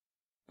himself.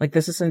 Like,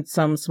 this isn't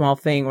some small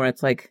thing where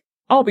it's like,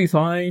 I'll be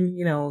fine.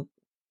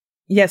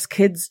 Yes,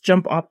 kids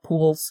jump off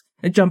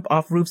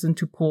roofs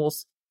into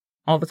pools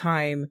all the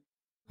time,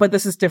 but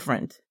this is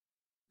different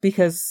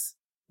because,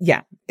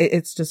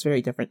 it's just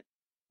very different.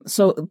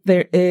 So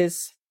there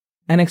is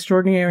an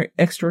extraordinary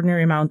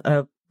amount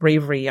of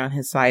bravery on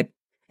his side.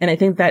 And I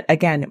think that,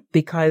 again,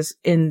 because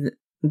in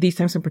these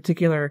times in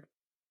particular,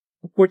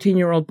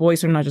 14-year-old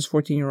boys are not just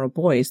 14-year-old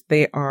boys.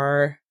 They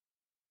are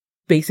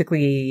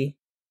basically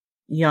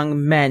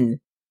young men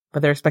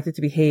but they're expected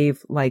to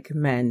behave like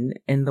men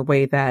in the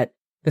way that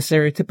the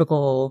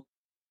stereotypical,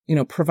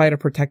 provider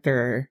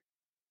protector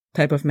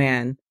type of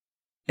man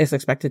is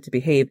expected to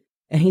behave.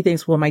 And he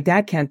thinks, well, my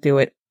dad can't do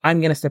it. I'm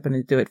going to step in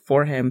and do it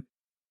for him.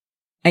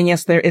 And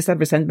yes, there is that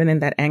resentment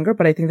and that anger,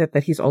 but I think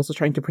that he's also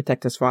trying to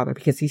protect his father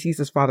because he sees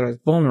his father as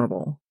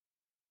vulnerable,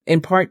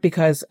 in part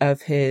because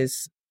of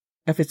his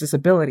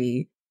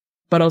disability,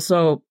 but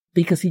also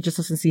because he just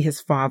doesn't see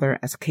his father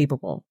as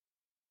capable.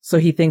 So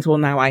he thinks, well,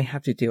 now I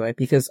have to do it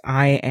because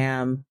I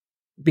am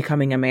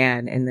becoming a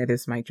man and it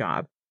is my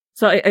job.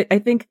 So I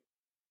think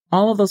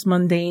all of those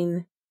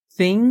mundane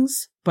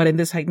things, but in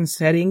this heightened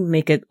setting,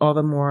 make it all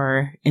the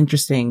more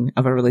interesting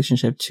of a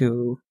relationship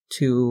to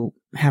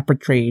have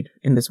portrayed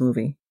in this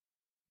movie.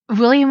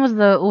 William was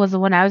the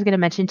one I was going to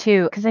mention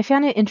too, because I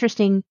found it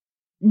interesting.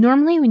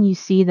 Normally, when you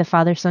see the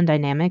father-son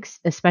dynamics,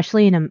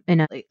 especially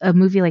in a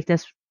movie like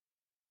this,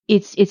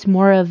 it's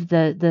more of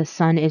the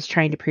son is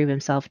trying to prove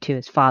himself to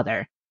his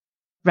father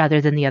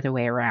rather than the other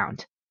way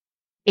around.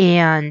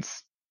 And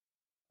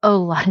a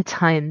lot of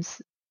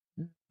times,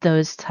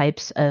 those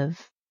types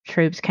of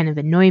tropes kind of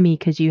annoy me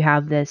because you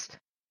have this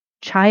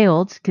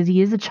child, because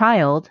he is a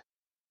child,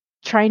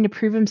 trying to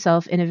prove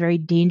himself in a very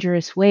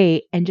dangerous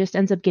way and just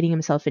ends up getting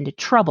himself into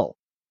trouble.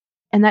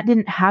 And that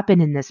didn't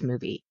happen in this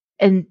movie.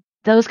 And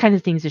those kind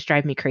of things just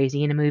drive me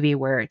crazy in a movie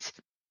where it's,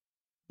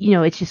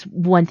 it's just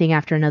one thing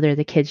after another.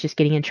 The kid's just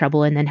getting in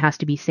trouble and then has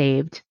to be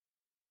saved.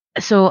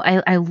 So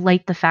I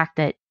like the fact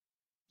that,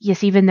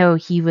 yes, even though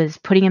he was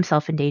putting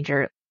himself in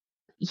danger,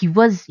 he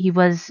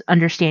was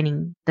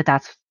understanding that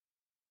that's,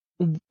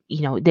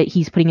 that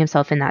he's putting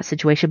himself in that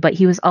situation, but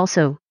he was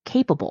also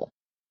capable.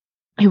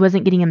 He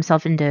wasn't getting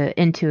himself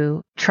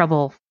into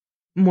trouble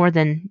more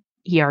than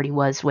he already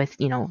was with,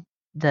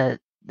 the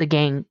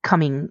gang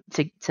coming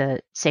to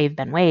save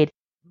Ben Wade,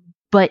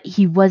 but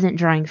he wasn't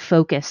drawing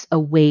focus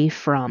away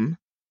from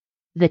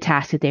the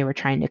task that they were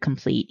trying to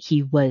complete.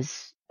 He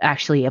was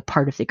actually a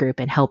part of the group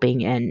and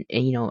helping and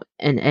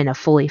a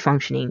fully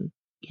functioning,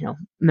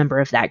 member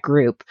of that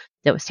group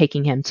that was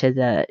taking him to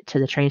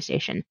the train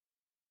station.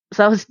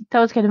 So that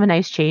was kind of a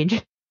nice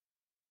change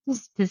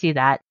to see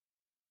that.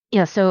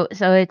 Yeah, so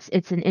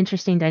it's an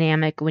interesting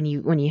dynamic when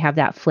you have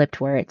that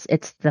flipped where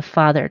it's the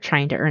father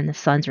trying to earn the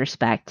son's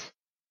respect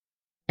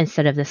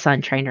instead of the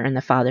son trying to earn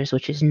the father's,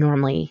 which is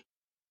normally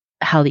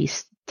how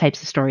these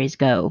types of stories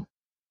go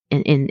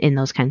in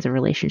those kinds of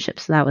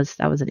relationships. So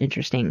that was an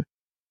interesting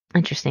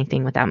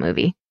thing with that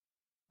movie.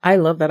 I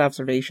love that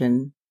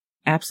observation.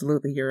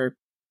 Absolutely, you're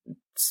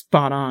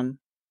spot on.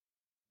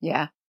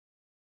 Yeah.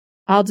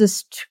 I'll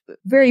just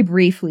very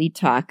briefly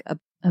talk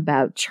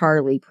about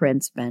Charlie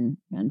Prince, Ben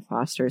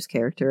Foster's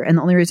character. And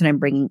the only reason I'm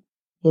bringing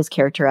his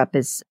character up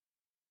is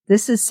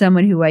this is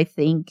someone who I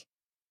think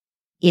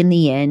in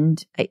the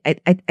end,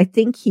 I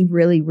think he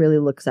really, really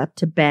looks up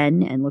to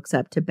Ben and looks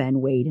up to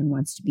Ben Wade and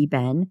wants to be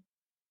Ben.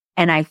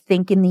 And I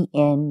think in the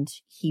end,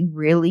 he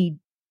really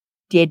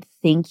did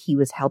think he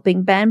was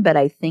helping Ben, but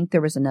I think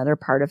there was another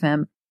part of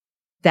him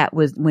that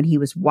was when he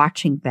was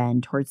watching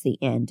Ben towards the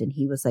end and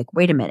he was like,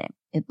 wait a minute,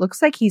 it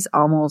looks like he's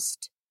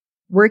almost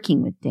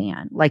working with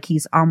Dan, like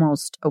he's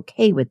almost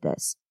okay with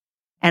this.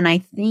 And I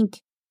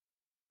think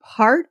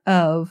part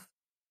of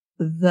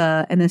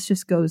and this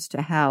just goes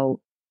to how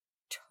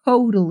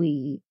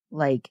totally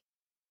like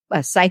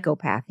a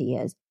psychopath he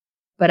is,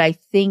 but I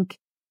think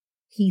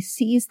he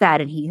sees that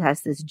and he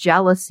has this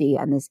jealousy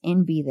and this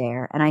envy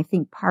there. And I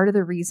think part of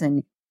the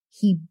reason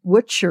he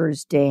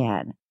butchers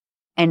Dan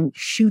and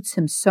shoots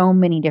him so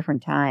many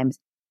different times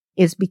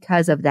is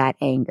because of that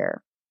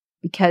anger,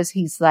 because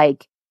he's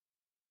like,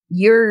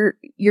 you're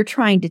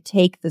trying to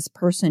take this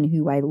person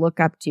who I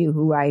look up to,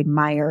 who I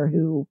admire,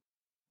 who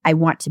I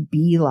want to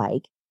be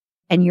like,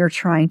 and you're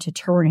trying to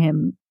turn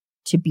him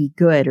to be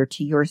good or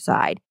to your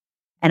side.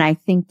 And I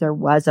think there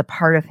was a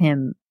part of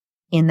him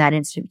in that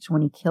instance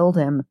when he killed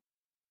him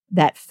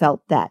that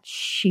felt that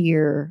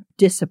sheer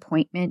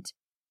disappointment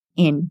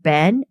in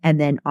Ben. And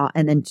then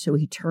so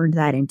he turned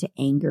that into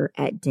anger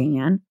at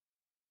Dan.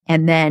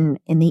 And then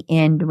in the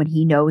end, when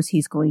he knows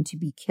he's going to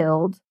be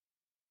killed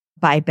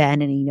by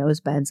Ben and he knows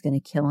Ben's going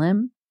to kill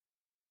him,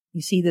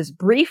 you see this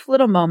brief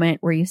little moment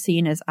where you see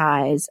in his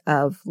eyes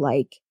of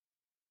like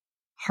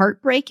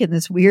heartbreak in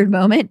this weird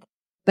moment,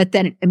 but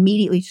then it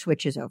immediately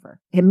switches over.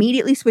 It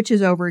immediately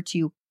switches over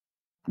to,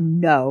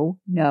 no,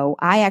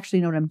 I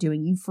actually know what I'm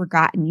doing. You've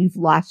forgotten. You've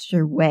lost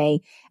your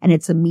way. And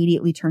it's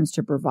immediately turns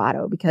to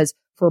bravado because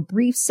for a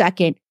brief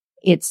second,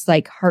 it's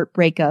like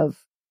heartbreak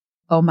of,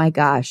 oh my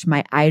gosh,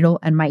 my idol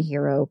and my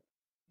hero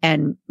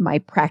and my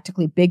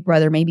practically big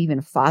brother, maybe even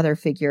a father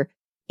figure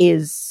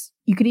is,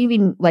 you could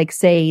even like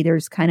say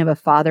there's kind of a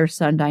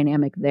father-son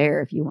dynamic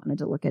there if you wanted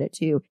to look at it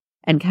too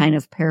and kind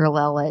of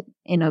parallel it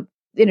in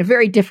a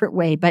very different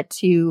way, but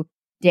to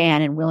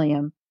Dan and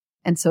William.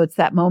 And so it's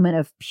that moment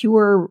of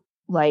pure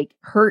like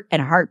hurt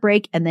and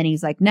heartbreak. And then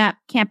he's like, nah,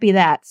 can't be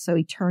that. So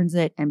he turns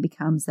it and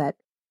becomes that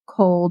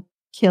cold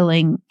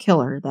killing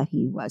killer that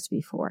he was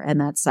before.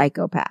 And that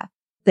psychopath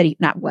that he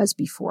not was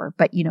before,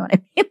 but you know what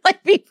I mean?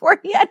 Like before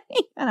he had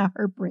any kind of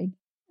heartbreak.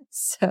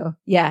 So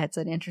yeah, it's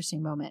an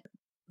interesting moment.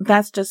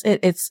 That's just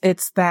it.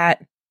 It's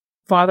that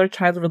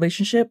father-child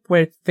relationship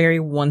where it's very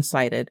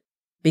one-sided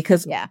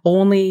because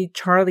only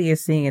Charlie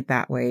is seeing it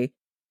that way.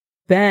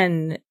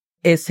 Ben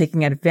is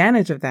taking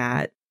advantage of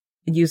that,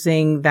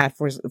 using that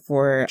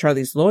for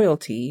Charlie's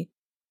loyalty,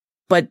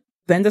 but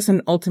Ben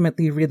doesn't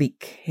ultimately really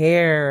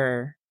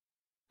care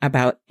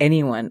about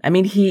anyone. I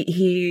mean,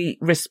 he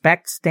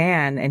respects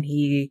Dan and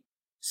he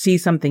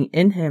sees something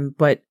in him,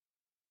 but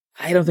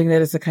I don't think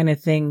that is the kind of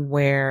thing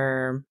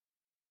where,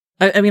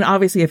 I mean,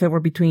 obviously if it were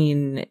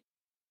between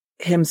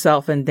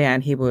himself and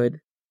Dan, he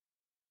would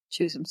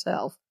choose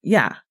himself.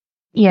 Yeah.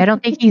 Yeah, I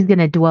don't think he's going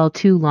to dwell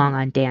too long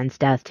on Dan's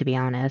death, to be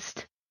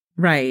honest.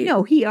 Right.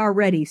 No, he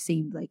already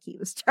seemed like he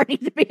was starting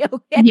to be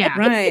okay. Yeah.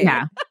 Right.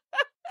 Yeah.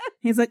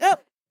 He's like, oh,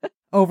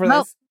 over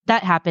Well, this.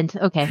 that happened.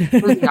 Okay.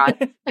 Moving on.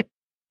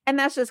 And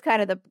that's just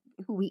kind of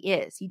who he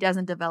is. He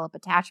doesn't develop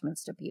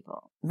attachments to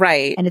people.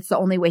 Right. And it's the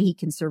only way he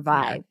can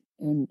survive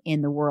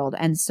in the world.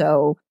 And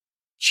so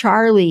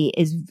Charlie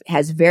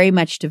has very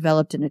much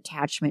developed an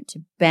attachment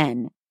to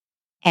Ben,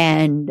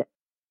 and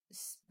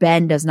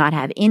Ben does not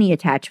have any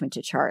attachment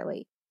to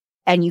Charlie.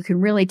 And you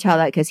can really tell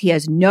that because he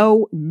has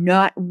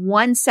not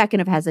 1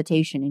 second of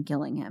hesitation in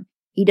killing him.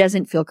 He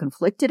doesn't feel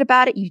conflicted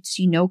about it. You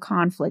see no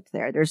conflict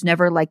there. There's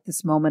never like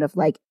this moment of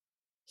like,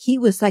 he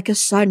was like a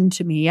son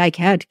to me. I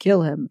can't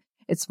kill him.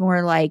 It's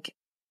more like,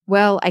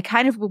 well, I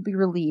kind of will be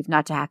relieved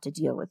not to have to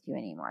deal with you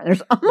anymore.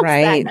 There's almost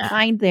that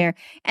kind there.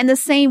 And the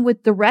same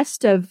with the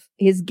rest of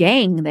his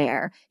gang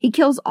there. He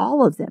kills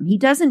all of them. He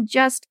doesn't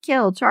just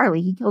kill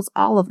Charlie. He kills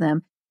all of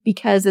them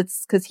because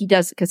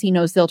he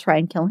knows they'll try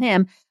and kill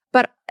him.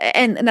 But,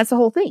 and that's the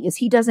whole thing, is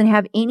he doesn't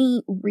have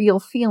any real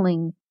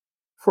feeling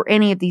for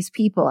any of these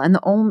people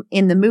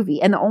in the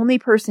movie. And the only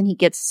person he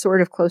gets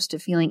sort of close to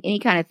feeling any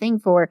kind of thing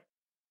for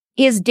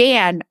is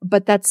Dan,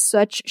 but that's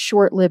such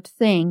short-lived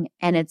thing.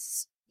 And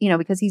it's,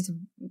 because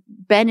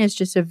Ben is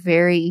just a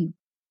very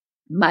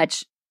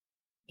much,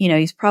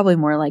 he's probably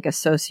more like a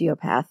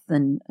sociopath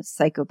than a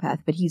psychopath,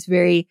 but he's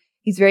very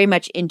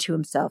much into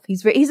himself.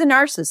 He's a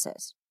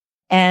narcissist.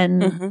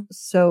 And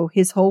so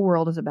his whole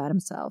world is about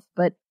himself.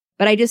 But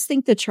I just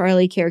think the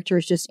Charlie character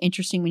is just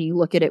interesting when you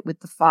look at it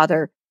with the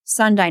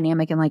father-son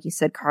dynamic. And like you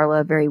said,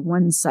 Carla, a very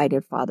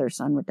one-sided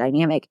father-son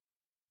dynamic.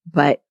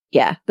 But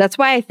yeah, that's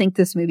why I think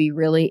this movie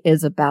really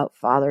is about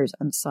fathers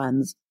and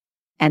sons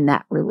and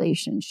that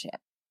relationship.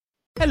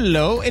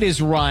 Hello, it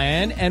is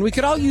Ryan, and we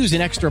could all use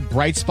an extra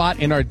bright spot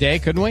in our day,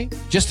 couldn't we?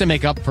 Just to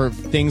make up for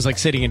things like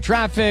sitting in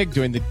traffic,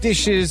 doing the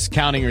dishes,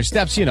 counting your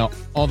steps,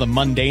 all the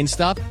mundane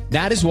stuff.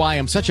 That is why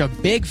I'm such a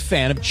big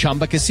fan of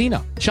Chumba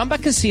Casino. Chumba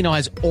Casino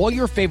has all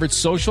your favorite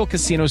social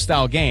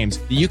casino-style games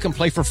that you can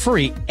play for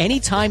free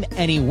anytime,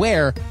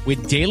 anywhere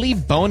with daily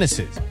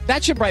bonuses.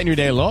 That should brighten your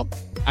day a little.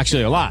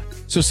 Actually, a lot.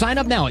 So sign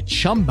up now at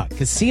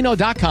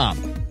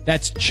ChumbaCasino.com.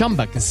 That's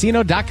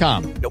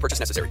ChumbaCasino.com. No purchase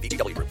necessary.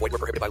 VGW Group. Void where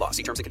prohibited by law.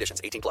 See terms and conditions.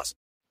 18+.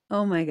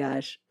 Oh my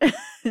gosh.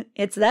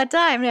 It's that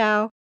time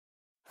now.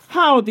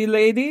 Howdy,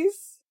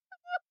 ladies.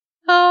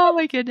 Oh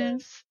my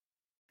goodness.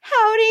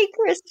 Howdy,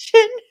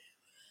 Christian.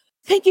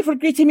 Thank you for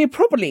greeting me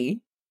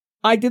properly.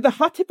 I did the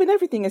hot tip and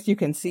everything, as you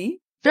can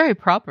see. Very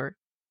proper.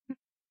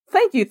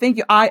 Thank you.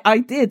 I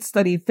did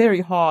study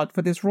very hard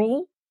for this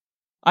role.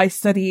 I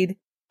studied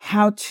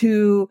how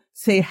to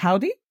say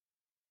howdy.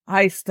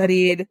 I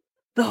studied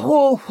the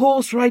whole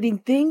horse riding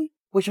thing,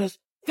 which was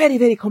very,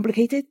 very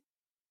complicated.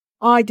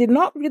 I did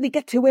not really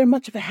get to wear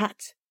much of a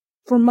hat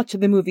for much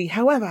of the movie.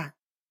 However,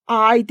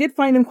 I did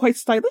find them quite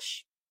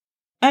stylish,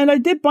 and I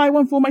did buy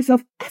one for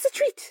myself as a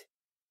treat.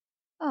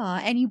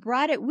 Aw, and you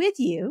brought it with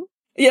you?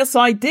 Yes,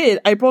 I did.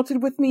 I brought it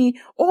with me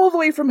all the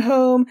way from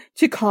home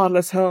to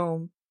Carla's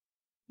home.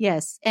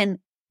 Yes, and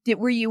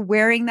were you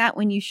wearing that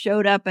when you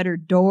showed up at her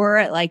door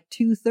at like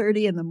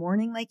 2:30 in the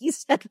morning, like you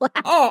said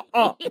last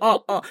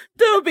Oh.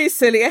 Don't be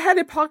silly. I had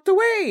it parked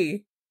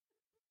away.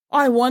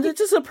 I wanted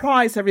to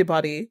surprise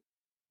everybody.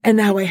 And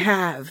now I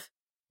have.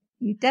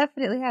 You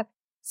definitely have.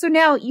 So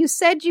now you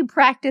said you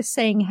practiced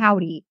saying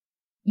howdy.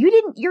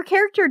 Your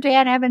character,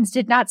 Dan Evans,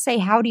 did not say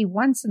howdy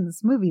once in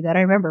this movie that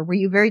I remember. Were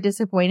you very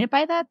disappointed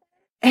by that?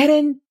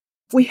 Ellen,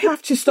 we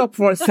have to stop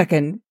for a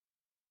second.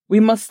 We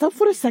must stop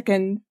for a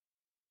second.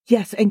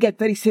 Yes, and get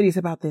very serious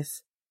about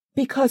this.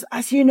 Because,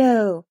 as you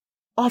know,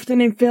 often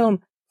in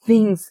film,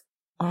 things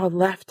are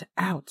left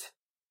out.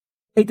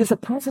 It is a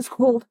process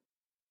called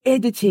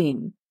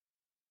editing.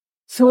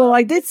 So while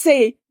I did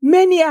say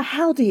many a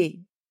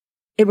howdy,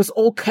 it was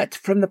all cut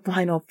from the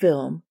final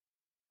film.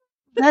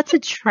 That's a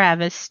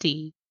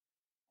travesty.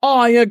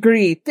 I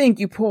agree. Thank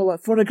you, Paula,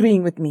 for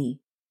agreeing with me.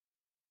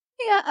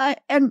 Yeah,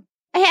 and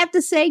I have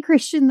to say,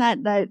 Christian,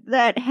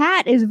 that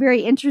hat is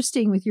very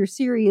interesting with your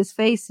serious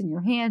face and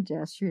your hand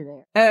gesture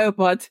there. Oh,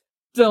 but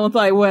don't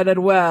I wear it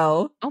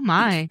well? Oh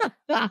my.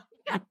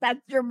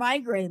 That's your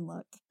migraine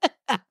look.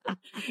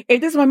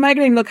 It is my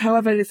migraine look,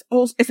 however, it's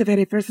a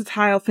very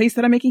versatile face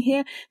that I'm making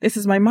here. This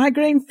is my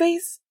migraine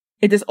face.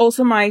 It is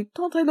also my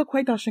don't I look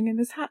quite dashing in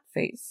this hat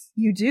face.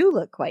 You do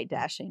look quite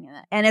dashing in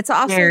it. And it's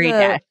also Very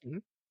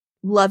dashing.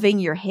 loving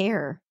your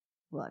hair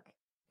look.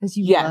 Because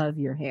you Yeah. love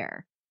your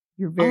hair.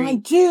 You're I very...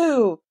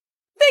 do.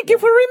 Thank you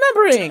for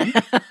remembering.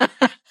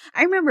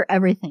 I remember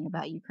everything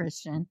about you,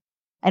 Christian.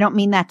 I don't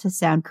mean that to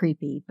sound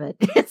creepy, but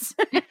it's...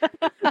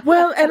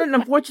 Well, Ellen,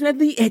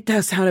 unfortunately, it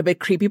does sound a bit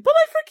creepy, but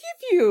I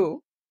forgive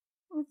you.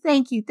 Well,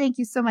 thank you. Thank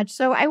you so much.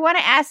 So I want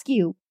to ask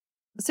you,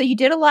 so you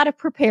did a lot of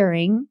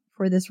preparing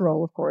for this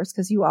role, of course,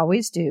 because you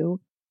always do.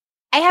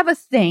 I have a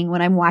thing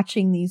when I'm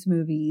watching these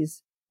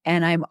movies,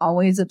 and I'm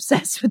always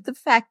obsessed with the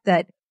fact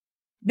that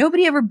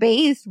nobody ever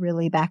bathed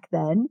really back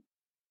then.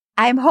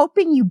 I'm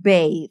hoping you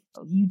bathed.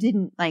 You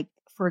didn't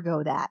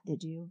forgo that,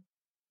 did you?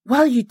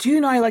 Well, you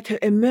do know I like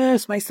to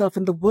immerse myself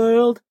in the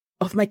world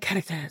of my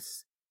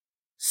characters.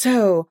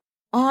 So,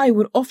 I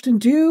would often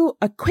do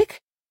a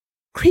quick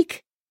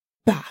creek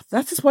bath.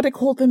 That is what I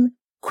call them.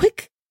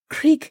 Quick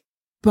creek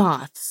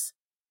baths.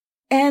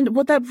 And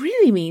what that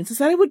really means is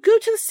that I would go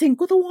to the sink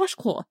with a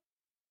washcloth.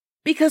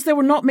 Because there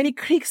were not many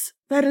creeks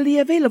readily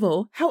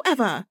available.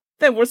 However,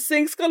 there were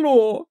sinks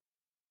galore.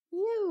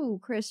 You,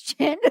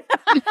 Christian.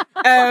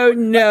 Oh,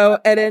 no,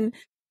 Eden.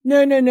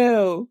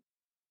 No.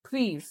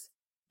 Please,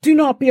 do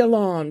not be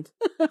alarmed.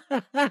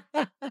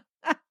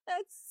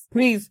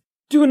 Please,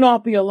 do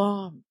not be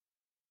alarmed.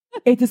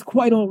 It is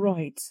quite all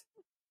right.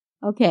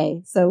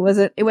 Okay, so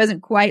it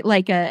wasn't quite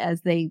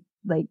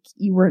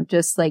you weren't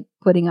just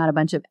putting on a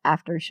bunch of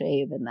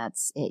aftershave and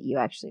that's it. You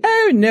actually...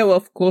 Oh, no,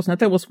 of course not.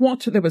 There was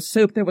water, there was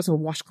soap, there was a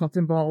washcloth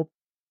involved.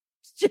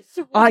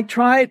 I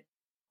tried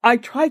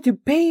to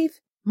bathe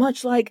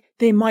much like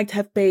they might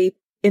have bathed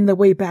in the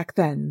way back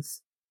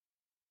thens.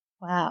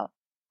 Wow.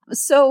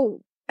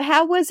 So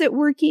how was it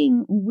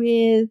working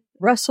with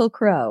Russell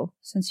Crowe,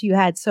 since you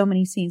had so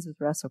many scenes with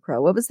Russell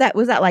Crowe? What was that?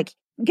 Was that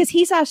because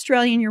he's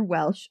Australian, you're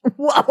Welsh.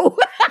 Whoa.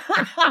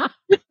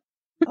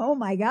 Oh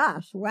my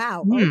gosh.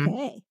 Wow.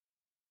 Okay.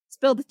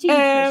 Spill the tea,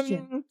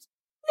 Christian.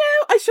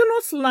 No, I shall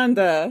not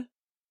slander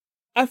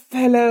a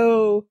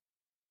fellow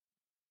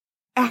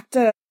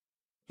actor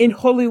in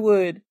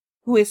Hollywood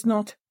who is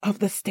not of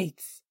the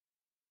States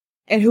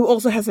and who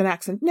also has an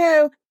accent.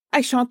 No,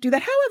 I shan't do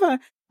that.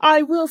 However,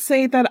 I will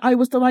say that I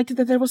was delighted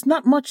that there was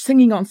not much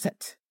singing on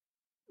set.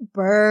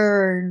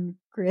 Burn,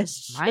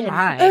 Christian.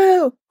 My.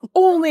 Oh,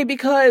 only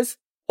because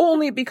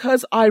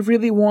I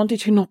really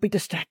wanted to not be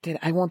distracted.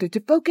 I wanted to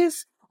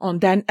focus on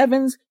Dan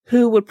Evans,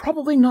 who would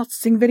probably not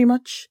sing very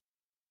much.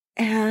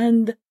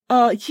 And,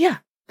 yeah,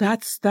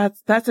 that's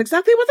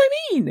exactly what I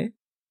mean.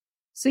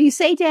 So you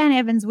say Dan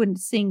Evans wouldn't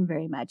sing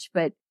very much,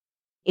 but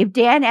if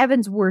Dan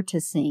Evans were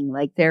to sing,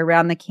 they're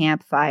around the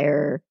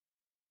campfire,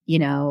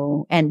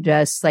 and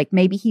just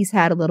maybe he's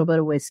had a little bit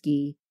of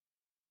whiskey,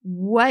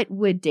 what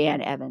would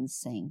Dan Evans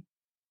sing?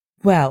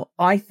 Well,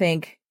 I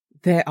think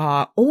there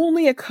are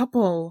only a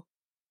couple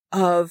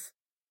of...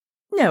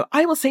 No,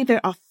 I will say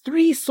there are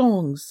 3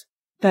 songs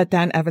that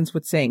Dan Evans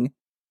would sing.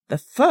 The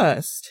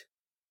first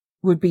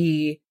would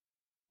be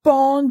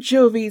Bon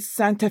Jovi's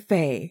Santa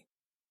Fe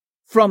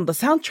from the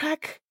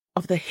soundtrack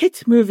of the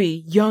hit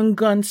movie Young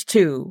Guns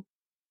 2.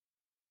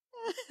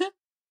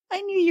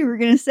 I knew you were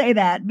going to say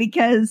that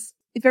because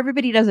if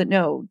everybody doesn't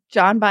know,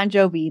 John Bon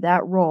Jovi,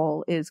 that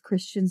role is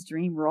Christian's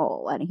dream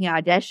role, and he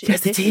auditioned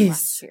Yes, it is.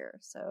 last year.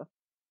 So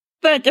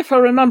Thank you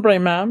for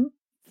remembering, ma'am.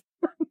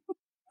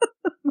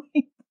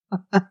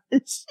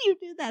 you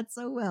do that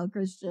so well,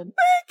 Christian.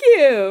 Thank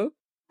you.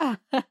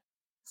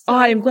 So,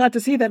 I'm glad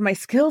to see that my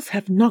skills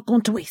have not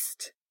gone to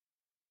waste.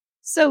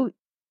 So,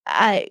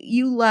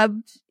 you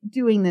loved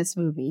doing this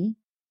movie.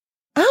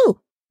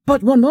 Oh,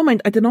 but one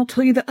moment, I did not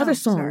tell you the other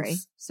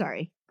songs.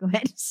 Sorry. Go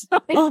ahead.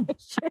 Sorry. Oh,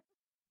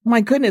 my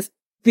goodness.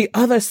 The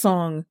other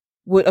song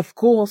would, of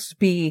course,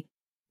 be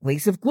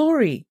Ways of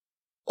Glory,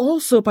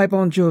 also by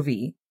Bon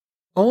Jovi,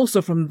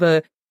 also from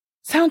the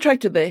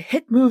soundtrack to the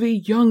hit movie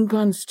Young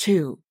Guns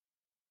 2.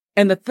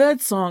 And the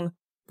third song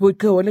would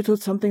go a little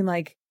something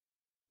like,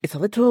 it's a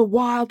little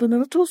wild and a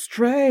little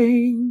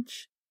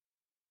strange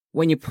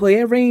when you play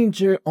a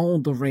ranger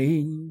on the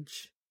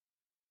range.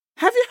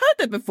 Have you heard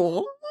that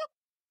before?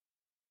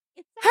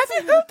 Have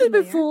you heard that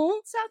before?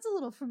 It sounds a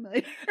little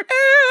familiar.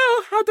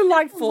 Oh, how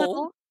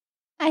delightful.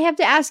 I have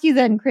to ask you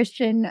then,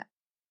 Christian,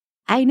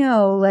 I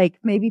know,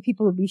 maybe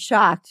people would be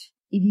shocked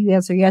if you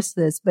answer yes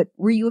to this, but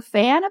were you a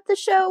fan of the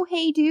show,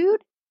 Hey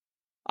Dude?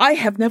 I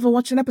have never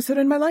watched an episode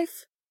in my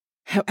life.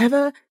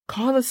 However,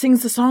 Carla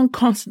sings the song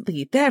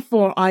constantly.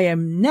 Therefore, I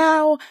am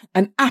now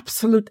an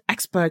absolute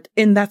expert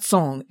in that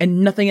song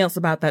and nothing else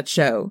about that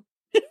show.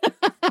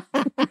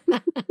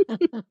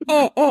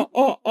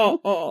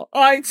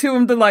 I too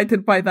am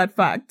delighted by that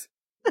fact.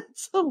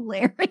 That's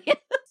hilarious.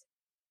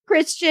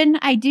 Christian,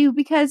 I do,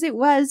 because it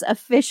was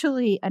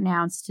officially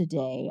announced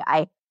today.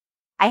 I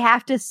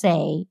have to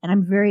say, and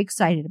I'm very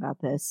excited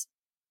about this,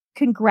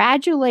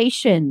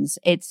 congratulations.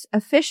 It's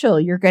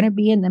official. You're going to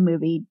be in the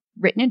movie,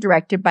 written and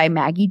directed by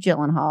Maggie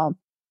Gyllenhaal.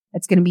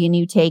 It's going to be a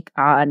new take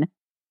on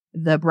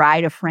The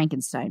Bride of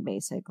Frankenstein,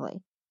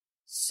 basically.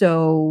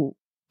 So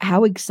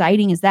how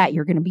exciting is that?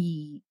 You're going to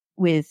be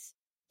with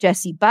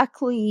Jessie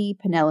Buckley,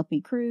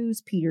 Penelope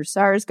Cruz, Peter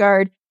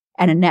Sarsgaard,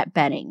 and Annette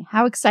Bening.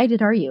 How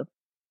excited are you?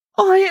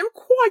 I am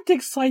quite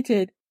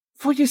excited.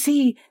 For you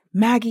see,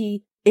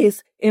 Maggie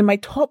is in my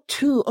top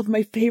 2 of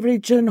my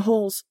favorite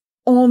Junhols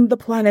on the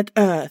planet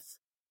Earth.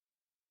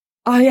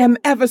 I am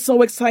ever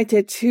so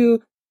excited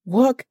to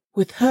work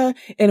with her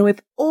and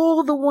with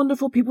all the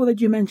wonderful people that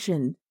you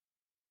mentioned.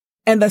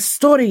 And the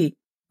story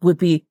would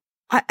be,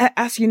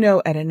 as you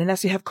know, Eden, and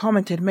as you have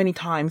commented many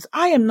times,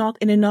 I am not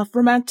in enough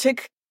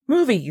romantic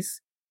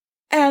movies.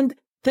 And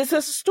this is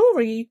a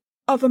story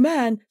of a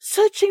man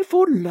searching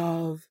for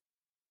love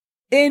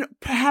in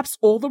perhaps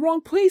all the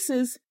wrong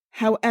places.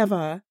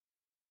 However,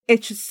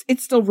 it's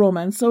still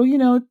romance, so,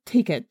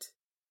 take it.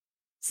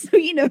 So,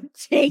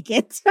 take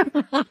it.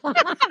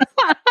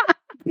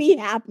 Be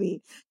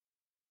happy.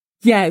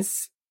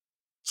 Yes.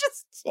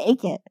 Just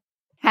take it.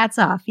 Hats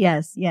off.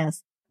 Yes,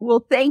 yes.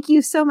 Well, thank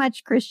you so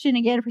much, Christian,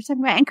 again for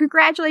talking about it. And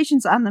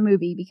congratulations on the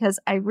movie, because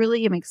I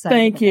really am excited.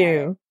 Thank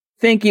you.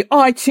 Thank you.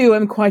 Oh, I too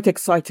am quite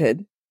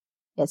excited.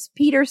 Yes,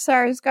 Peter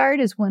Sarsgaard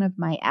is one of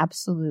my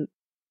absolute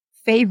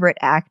favorite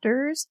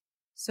actors.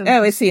 So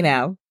oh, is he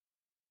now?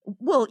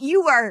 Well,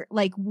 you are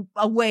like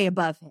way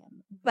above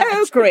him. But...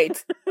 Oh,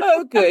 great.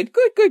 Oh, good.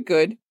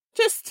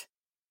 Just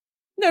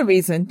no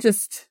reason.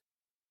 Just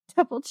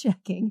double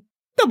checking.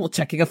 Double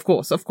checking, of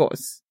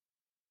course.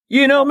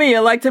 You know me,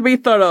 I like to be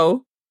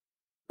thorough.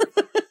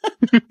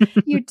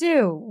 You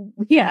do.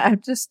 Yeah,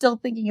 I'm just still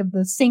thinking of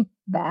the sink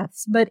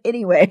baths. But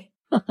anyway.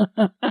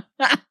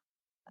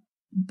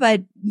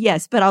 But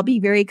I'll be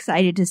very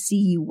excited to see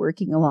you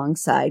working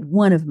alongside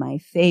one of my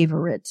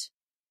favorite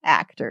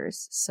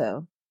actors.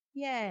 So,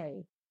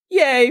 yay.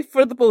 Yay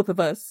for the both of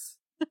us.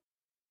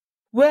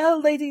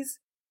 Well, ladies,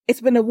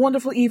 it's been a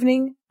wonderful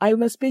evening. I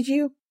must bid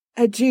you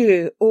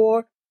adieu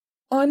or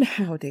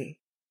unhowdy.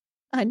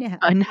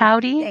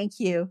 Unhowdy? Thank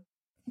you.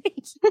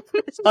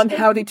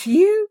 Unhowdy to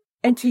you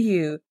and to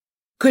you.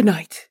 Good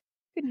night.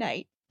 Good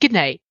night. Good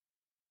night.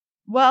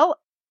 Well,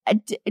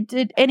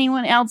 did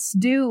anyone else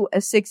do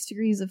a 6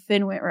 Degrees of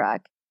Finn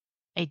Whitrock?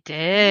 I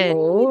did.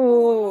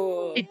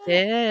 Oh, I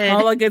did.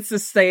 Paula gets to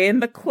stay in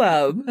the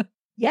club.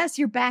 Yes,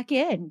 you're back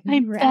in.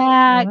 I'm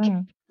back.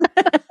 Wow.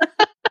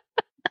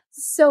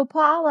 So,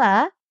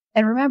 Paula,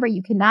 and remember,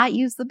 you cannot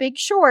use The Big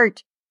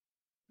Short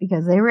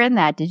because they were in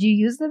that. Did you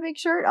use The Big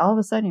Short? All of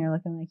a sudden, you're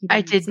looking like you didn't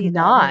I did see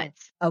not.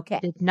 That. Okay.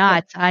 Did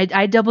not. Yeah.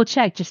 I double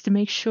checked just to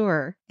make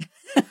sure.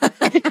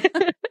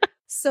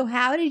 So,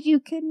 how did you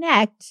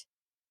connect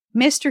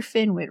Mr.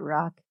 Finn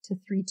Whitrock to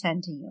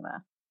 3:10 to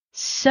Yuma?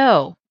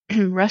 So,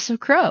 Russell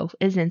Crowe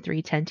is in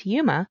 3:10 to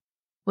Yuma,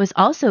 was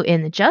also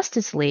in the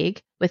Justice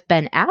League with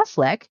Ben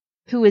Affleck,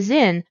 who was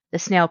in the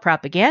snail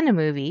propaganda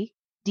movie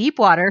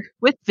Deepwater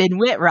with Finn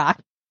Whitrock.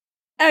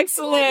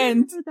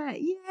 Excellent. That.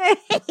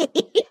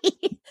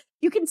 Yay.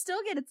 You can still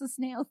get It's a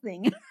Snail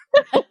thing.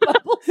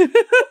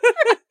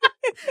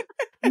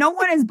 No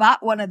one has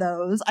bought one of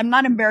those. I'm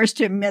not embarrassed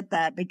to admit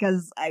that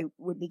because I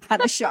would be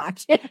kind of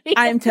shocked.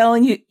 I'm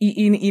telling you,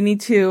 you need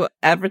to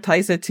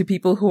advertise it to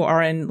people who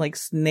are in like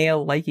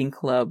snail liking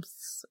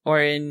clubs or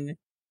in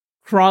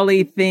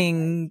crawly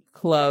thing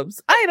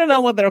clubs. I don't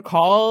know what they're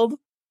called.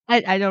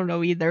 I don't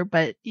know either,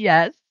 but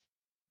yes.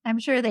 I'm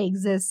sure they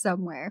exist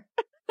somewhere.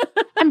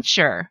 I'm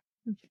sure.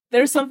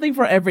 There's something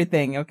for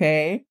everything,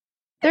 okay?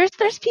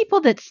 There's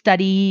people that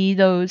study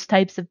those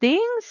types of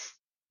things.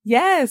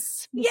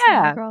 Yes.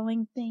 Yeah.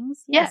 Crawling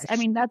things. Yes. I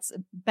mean, that's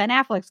Ben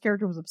Affleck's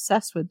character was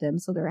obsessed with them,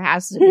 so there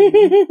has to be.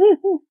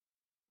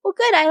 Well,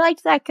 good. I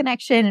liked that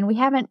connection, and we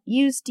haven't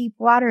used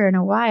Deepwater in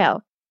a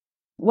while.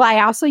 Well,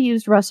 I also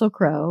used Russell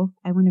Crowe.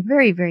 I went a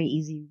very, very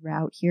easy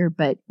route here,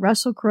 but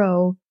Russell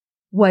Crowe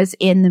was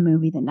in the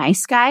movie The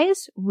Nice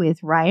Guys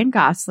with Ryan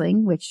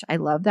Gosling, which I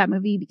love that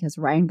movie because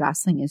Ryan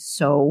Gosling is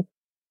so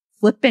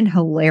flippin'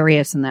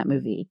 hilarious in that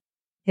movie.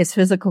 His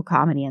physical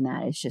comedy in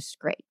that is just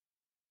great.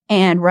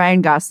 And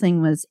Ryan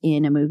Gosling was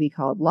in a movie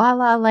called La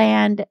La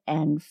Land,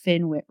 and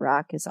Finn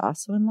Whitrock is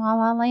also in La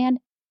La Land.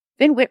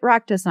 Finn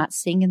Whitrock does not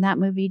sing in that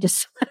movie, just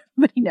so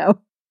everybody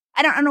know.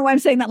 I don't know why I'm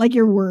saying that like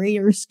you're worried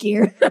or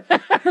scared.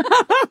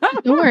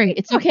 Don't worry,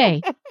 it's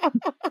okay.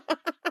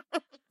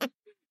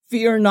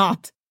 Fear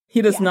not.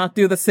 He does not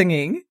do the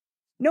singing.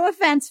 No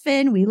offense,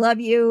 Finn. We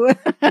love you.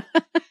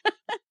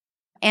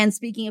 And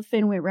speaking of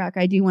Finn Whitrock,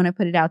 I do want to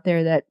put it out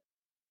there that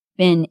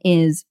Finn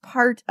is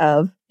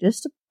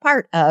just a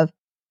part of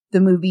the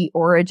movie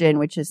Origin,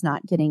 which is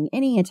not getting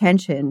any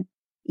attention,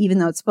 even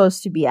though it's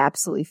supposed to be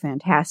absolutely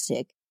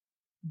fantastic.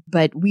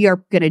 But we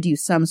are going to do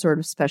some sort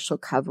of special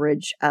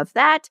coverage of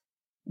that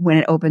when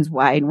it opens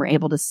wide and we're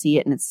able to see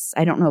it. And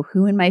I don't know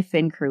who in my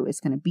Finn crew is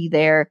going to be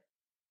there.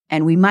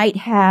 And we might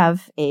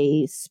have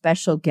a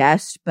special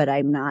guest, but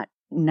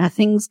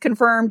nothing's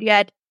confirmed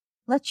yet.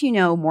 Let you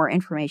know more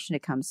information to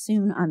come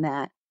soon on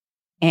that.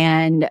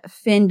 And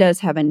Finn does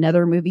have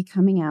another movie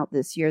coming out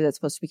this year that's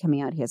supposed to be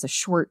coming out. He has a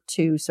short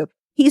too. So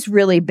he's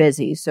really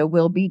busy. So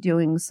we'll be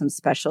doing some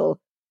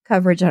special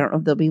coverage. I don't know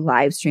if there'll be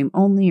live stream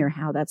only or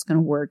how that's going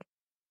to work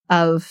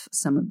of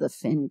some of the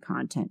Finn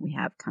content we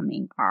have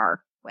coming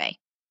our way.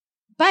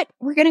 But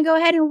we're going to go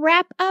ahead and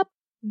wrap up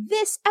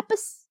this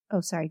episode.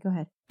 Oh, sorry. Go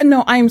ahead.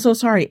 No, I'm so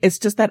sorry. It's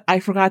just that I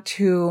forgot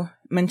to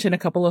mention a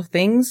couple of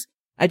things.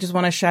 I just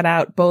want to shout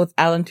out both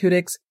Alan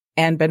Tudyk's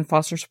and Ben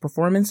Foster's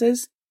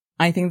performances.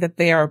 I think that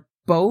they are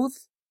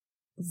both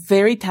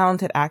very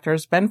talented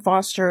actors. Ben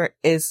Foster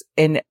is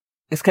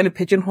kind of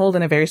pigeonholed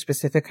in a very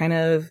specific kind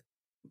of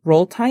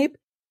role type.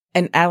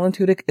 And Alan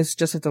Tudyk is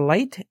just a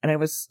delight. And I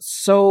was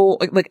so,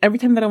 like every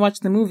time that I watch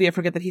the movie, I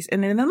forget that he's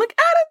in it. And I'm like,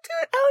 Alan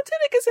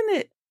Tudyk is in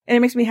it. And it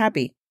makes me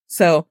happy.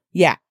 So,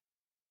 yeah.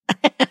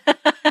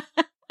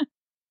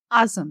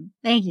 Awesome.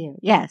 Thank you.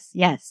 Yes,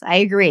 I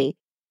agree.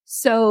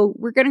 So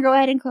we're going to go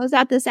ahead and close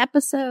out this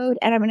episode.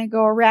 And I'm going to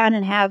go around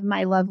and have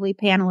my lovely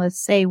panelists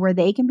say where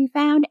they can be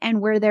found and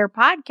where their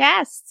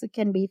podcasts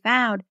can be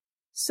found.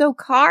 So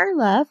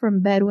Carla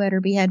from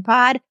Bedwetter Behead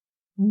Pod,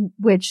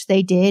 which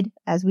they did,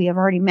 as we have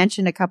already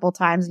mentioned a couple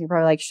times, and you're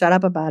probably like, shut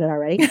up about it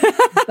already.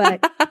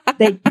 But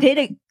they did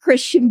a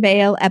Christian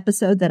Bale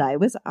episode that I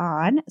was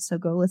on. So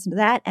go listen to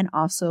that. And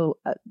also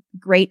a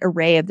great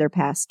array of their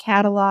past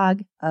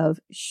catalog of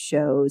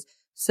shows.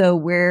 So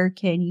where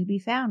can you be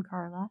found,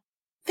 Carla?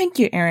 Thank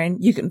you,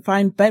 Erin. You can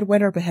find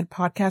Bedwetter Behead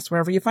Podcast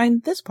wherever you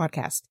find this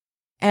podcast.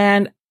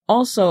 And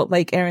also,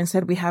 like Erin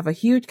said, we have a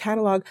huge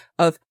catalog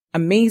of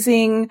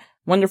amazing,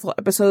 wonderful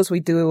episodes.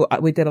 We did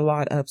a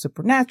lot of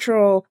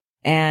Supernatural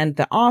and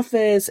The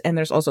Office, and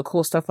there's also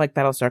cool stuff like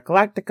Battlestar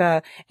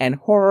Galactica and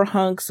Horror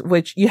Hunks,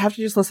 which you have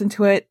to just listen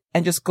to it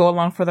and just go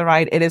along for the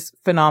ride. It is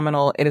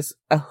phenomenal. It is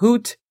a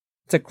hoot.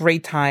 It's a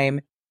great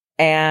time.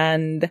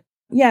 And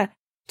yeah,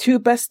 two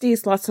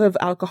besties, lots of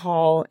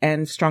alcohol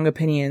and strong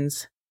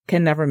opinions.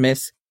 Can never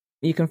miss.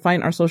 You can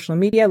find our social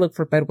media. Look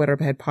for Bedwetter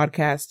Behead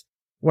Podcast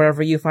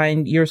wherever you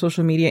find your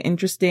social media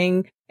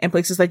interesting, and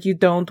places that you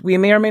don't. We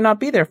may or may not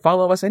be there.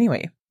 Follow us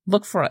anyway.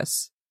 Look for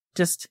us.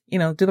 Just,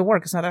 do the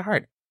work. It's not that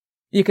hard.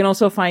 You can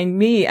also find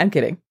me. I'm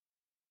kidding.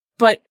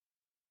 But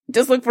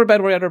just look for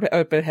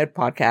Bedwetter Behead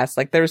Podcast.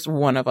 Like, there's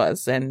one of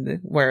us, and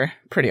we're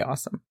pretty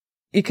awesome.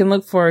 You can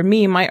look for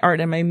me, my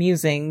art, and my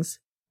musings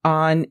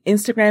on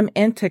Instagram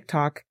and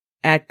TikTok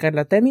at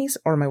Carlatemis,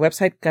 or my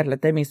website,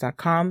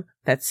 carlatemis.com.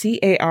 That's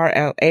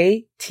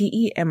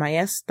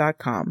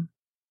CARLATEMIS.com.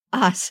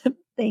 Awesome.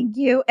 Thank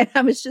you. And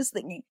I was just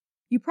thinking,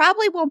 you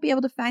probably won't be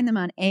able to find them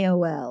on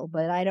AOL,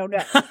 but I don't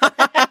know.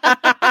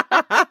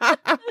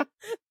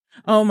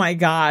 Oh my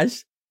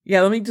gosh.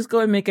 Yeah, let me just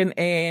go and make an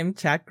AAM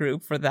chat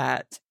group for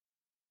that.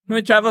 I'm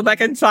going to travel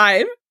back in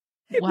time.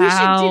 Wow. We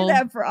should do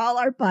that for all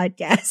our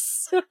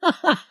podcasts.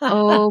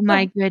 Oh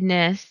my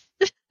goodness.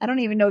 I don't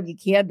even know if you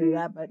can do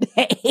that, but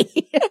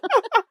hey.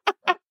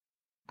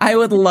 I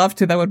would love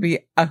to. That would be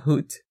a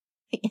hoot.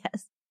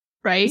 Yes.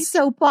 Right?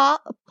 So,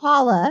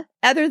 Paula,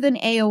 other than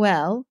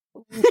AOL,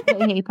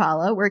 hey,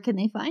 Paula, where can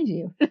they find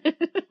you?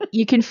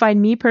 You can find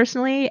me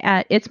personally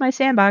at It's My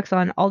Sandbox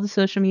on all the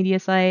social media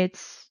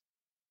sites.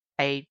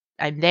 I'm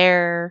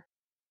there.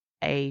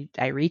 I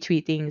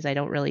retweet things. I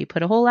don't really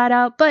put a whole lot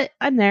out, but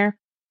I'm there.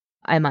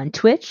 I'm on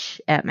Twitch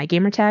at my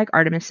gamertag,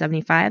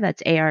 Artemis75.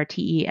 That's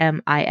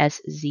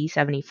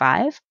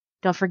ARTEMISZ75.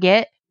 Don't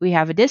forget, we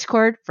have a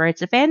Discord for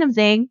It's a Fandom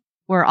Thing.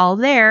 We're all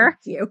there.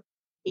 Thank you.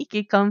 You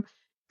can come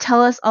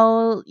tell us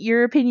all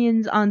your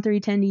opinions on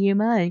 310 to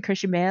Yuma and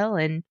Christian Bale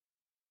and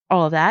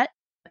all of that.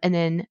 And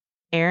then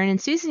Erin and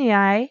Susan and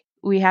I,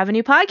 we have a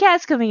new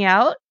podcast coming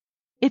out.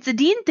 It's a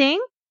Dean Thing.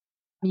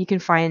 You can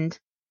find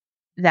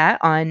that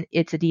on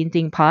It's a Dean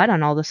Thing Pod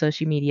on all the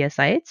social media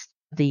sites.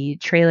 The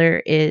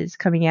trailer is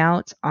coming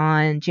out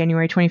on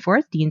January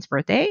 24th, Dean's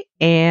birthday,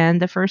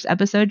 and the first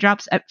episode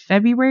drops at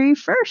February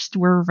 1st.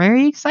 We're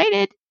very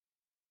excited.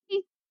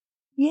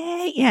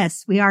 Yay.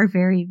 Yes, we are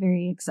very,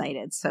 very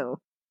excited. So,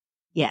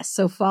 yes.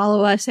 So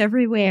follow us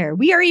everywhere.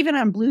 We are even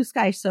on Blue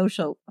Sky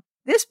Social.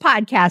 This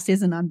podcast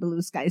isn't on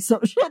Blue Sky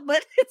Social,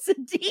 but it's a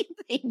Dean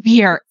Thing.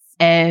 We are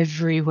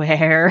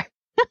everywhere.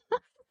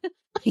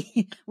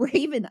 We're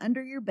even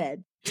under your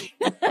bed.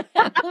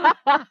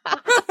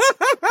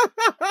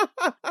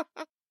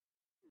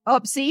 Oh,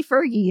 see,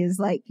 Fergie is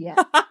like,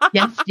 yeah.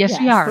 Yes,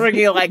 we are.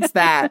 Fergie likes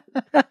that.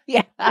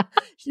 Yeah.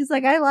 She's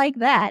like, I like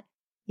that.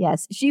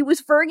 Yes.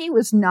 Fergie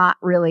was not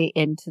really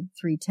into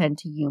 310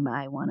 to Yuma,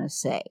 I want to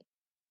say.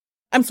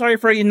 I'm sorry,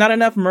 Fergie, not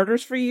enough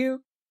murders for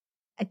you?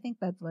 I think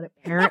that's what it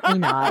Apparently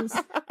not.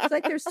 It's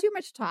like there's too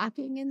much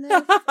talking in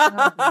this.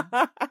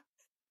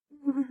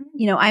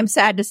 I'm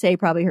sad to say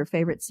probably her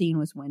favorite scene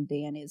was when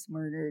Dan is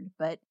murdered,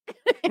 but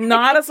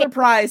not a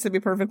surprise, to be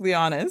perfectly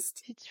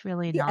honest. It's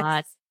really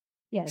not.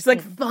 Yes. She's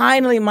like,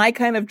 finally, my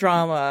kind of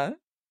drama.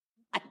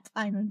 My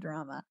kind of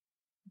drama.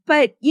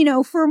 But,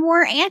 for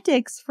more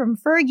antics from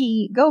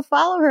Fergie, go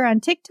follow her on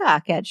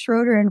TikTok at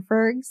Schroeder and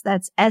Fergs.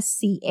 That's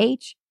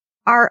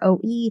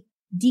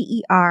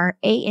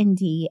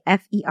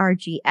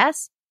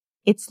SCHROEDERANDFERGS.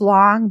 It's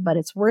long, but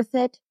it's worth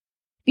it.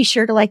 Be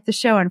sure to like the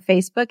show on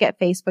Facebook at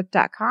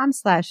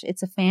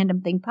facebook.com/It's a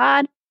Fandom Thing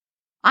Pod.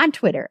 On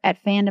Twitter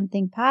at Fandom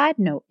Thing Pod.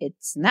 No,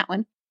 it's not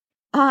one.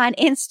 On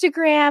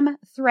Instagram,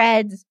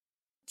 Threads,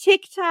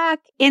 TikTok,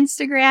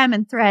 Instagram,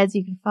 and Threads.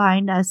 You can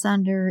find us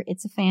under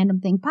It's a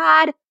Fandom Thing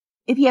Pod.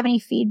 If you have any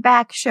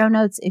feedback, show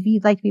notes, if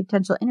you'd like to be a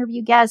potential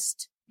interview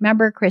guest,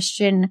 member,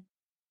 Christian,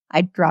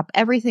 I drop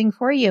everything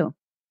for you.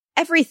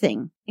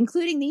 everything,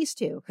 including these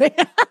two.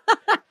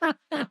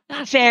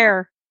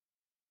 Fair.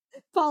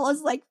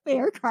 Paula's like,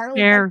 fair. Carla's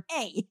Fair. like,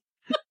 hey.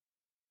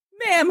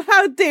 Ma'am,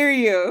 how dare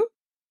you?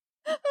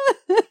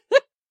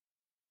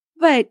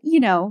 But,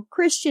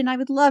 Christian, I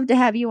would love to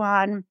have you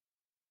on.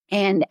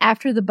 And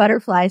after the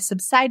butterflies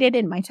subsided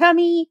in my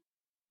tummy,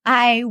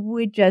 I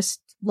would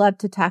just love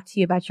to talk to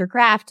you about your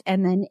craft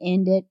and then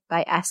end it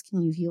by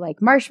asking you if you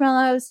like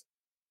marshmallows.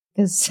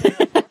 Because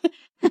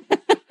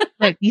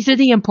Look, these are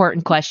the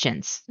important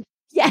questions.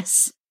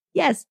 yes.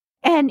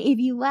 And if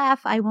you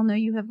laugh, I will know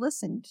you have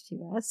listened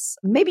to us.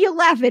 Maybe you'll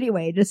laugh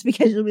anyway, just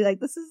because you'll be like,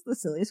 this is the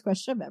silliest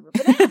question I've ever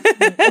been asked.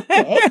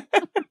 Okay.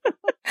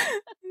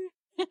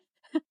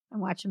 And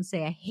watch him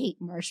say, I hate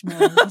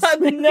marshmallows.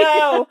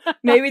 No,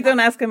 maybe don't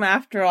ask him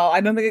after all. I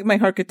don't think my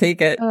heart could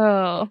take it.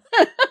 Oh.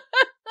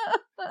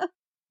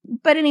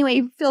 But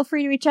anyway, feel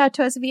free to reach out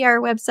to us via our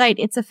website.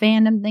 It's a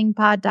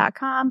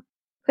fandomthingpod.com.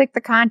 Click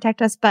the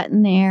contact us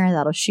button there.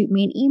 That'll shoot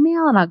me an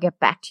email and I'll get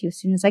back to you as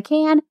soon as I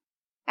can.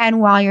 And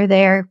while you're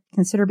there,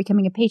 consider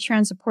becoming a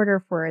Patreon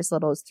supporter for as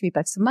little as $3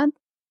 a month.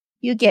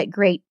 You get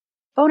great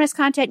bonus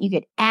content. You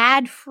get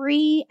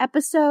ad-free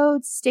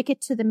episodes. Stick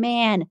it to the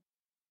man.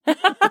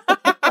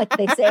 Like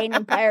they say in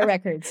Empire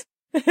Records.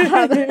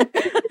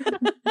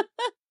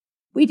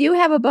 We do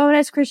have a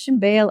bonus Christian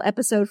Bale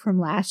episode from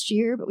last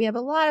year, but we have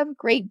a lot of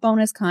great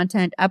bonus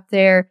content up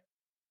there,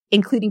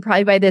 including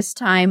probably by this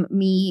time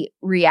me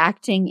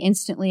reacting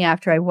instantly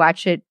after I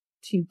watch it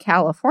to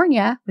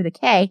California with a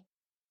K,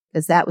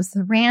 because that was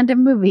the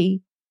random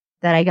movie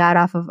that I got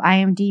off of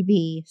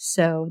IMDb.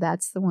 So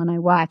that's the one I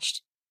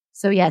watched.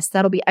 So yes,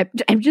 that'll be, I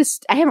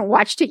haven't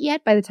watched it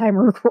yet by the time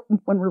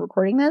when we're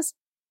recording this.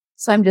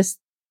 So I'm just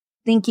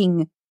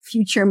thinking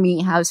future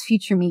me, how's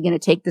future me going to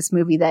take this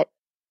movie that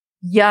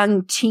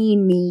young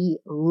teen me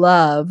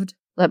loved?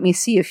 Let me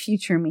see if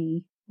future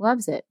me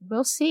loves it.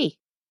 We'll see.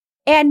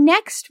 And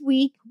next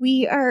week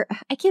I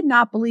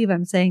cannot believe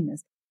I'm saying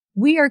this.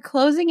 We are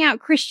closing out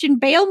Christian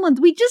Bale month.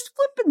 We just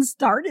flippin'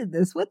 started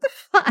this. What the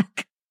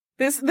fuck?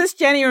 This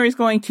January is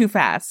going too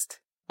fast.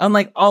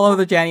 Unlike all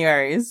other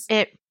Januaries.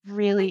 It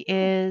really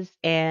is.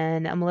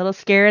 And I'm a little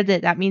scared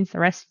that means the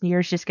rest of the year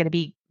is just going to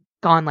be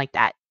gone like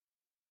that.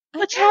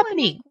 What's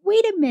happening? Like,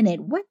 wait a minute.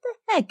 What the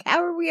heck?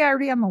 How are we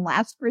already on the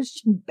last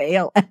Christian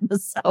Bale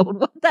episode?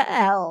 What the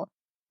hell?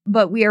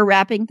 But we are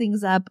wrapping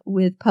things up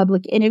with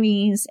Public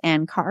Enemies,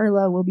 and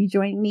Carla will be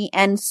joining me,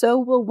 and so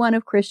will one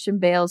of Christian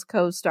Bale's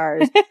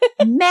co-stars,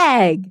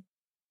 Meg.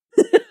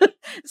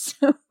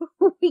 So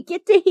we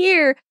get to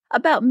hear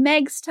about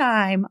Meg's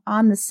time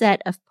on the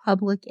set of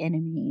Public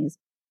Enemies.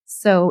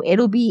 So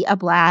it'll be a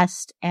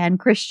blast, and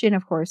Christian,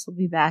 of course, will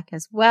be back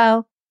as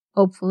well.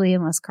 Hopefully,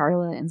 unless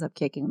Carla ends up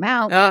kicking him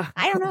out.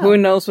 I don't know. Who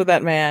knows with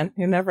that man?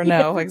 You never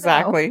know.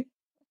 Exactly.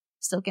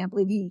 Still can't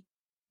believe he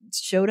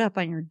showed up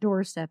on your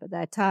doorstep at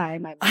that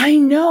time. I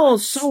know.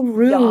 So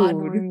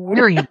rude.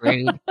 Very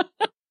rude.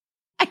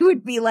 I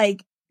would be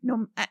like,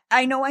 no,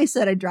 I know I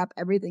said I'd drop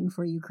everything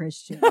for you,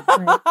 Christian.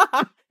 But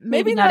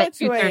Maybe not at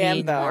 2 a.m.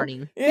 in the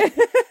morning.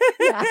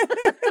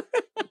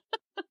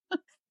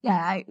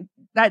 Yeah,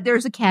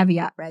 there's a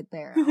caveat right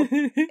there.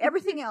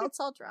 Everything else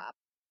I'll drop.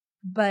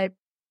 But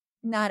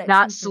not at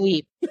Not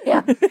sleep.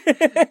 Yeah.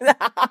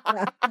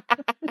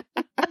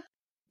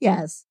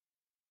 Yes.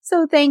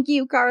 So thank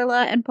you,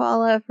 Carla and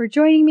Paula, for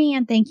joining me.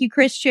 And thank you,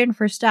 Christian,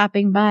 for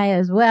stopping by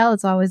as well.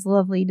 It's always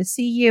lovely to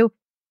see you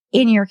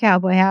in your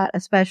cowboy hat,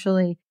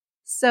 especially.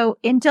 So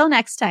until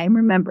next time,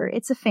 remember,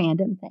 it's a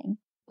fandom thing.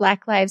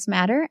 Black Lives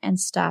Matter and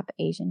stop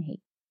Asian hate.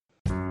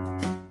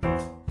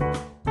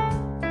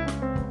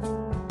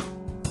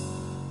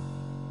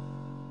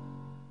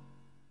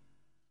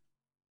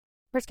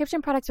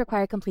 Prescription products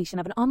require completion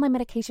of an online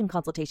medication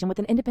consultation with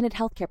an independent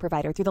healthcare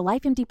provider through the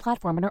LifeMD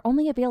platform and are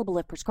only available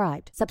if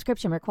prescribed.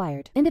 Subscription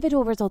required.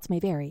 Individual results may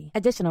vary.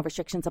 Additional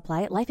restrictions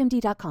apply at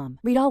lifemd.com.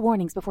 Read all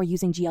warnings before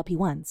using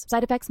GLP-1s.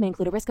 Side effects may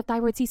include a risk of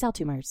thyroid C-cell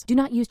tumors. Do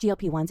not use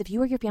GLP-1s if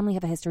you or your family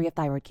have a history of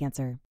thyroid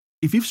cancer.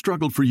 If you've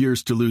struggled for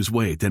years to lose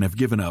weight and have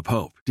given up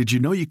hope, did you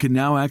know you can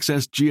now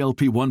access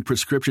GLP-1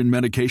 prescription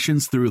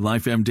medications through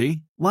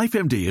LifeMD?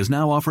 LifeMD is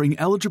now offering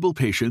eligible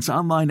patients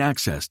online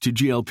access to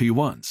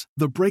GLP-1s,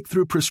 the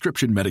breakthrough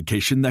prescription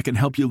medication that can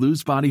help you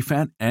lose body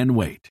fat and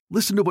weight.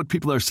 Listen to what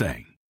people are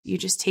saying. You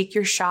just take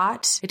your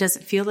shot. It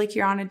doesn't feel like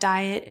you're on a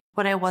diet.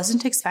 What I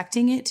wasn't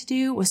expecting it to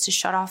do was to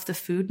shut off the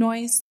food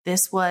noise.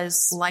 This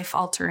was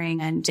life-altering,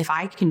 and if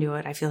I can do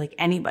it, I feel like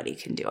anybody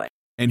can do it.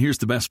 And here's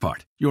the best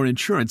part. Your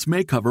insurance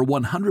may cover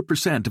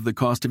 100% of the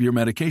cost of your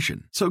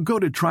medication. So go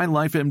to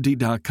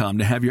TryLifeMD.com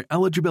to have your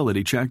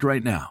eligibility checked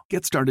right now.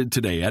 Get started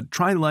today at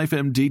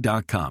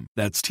TryLifeMD.com.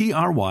 That's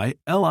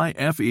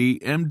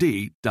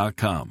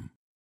TryLifeMD.com.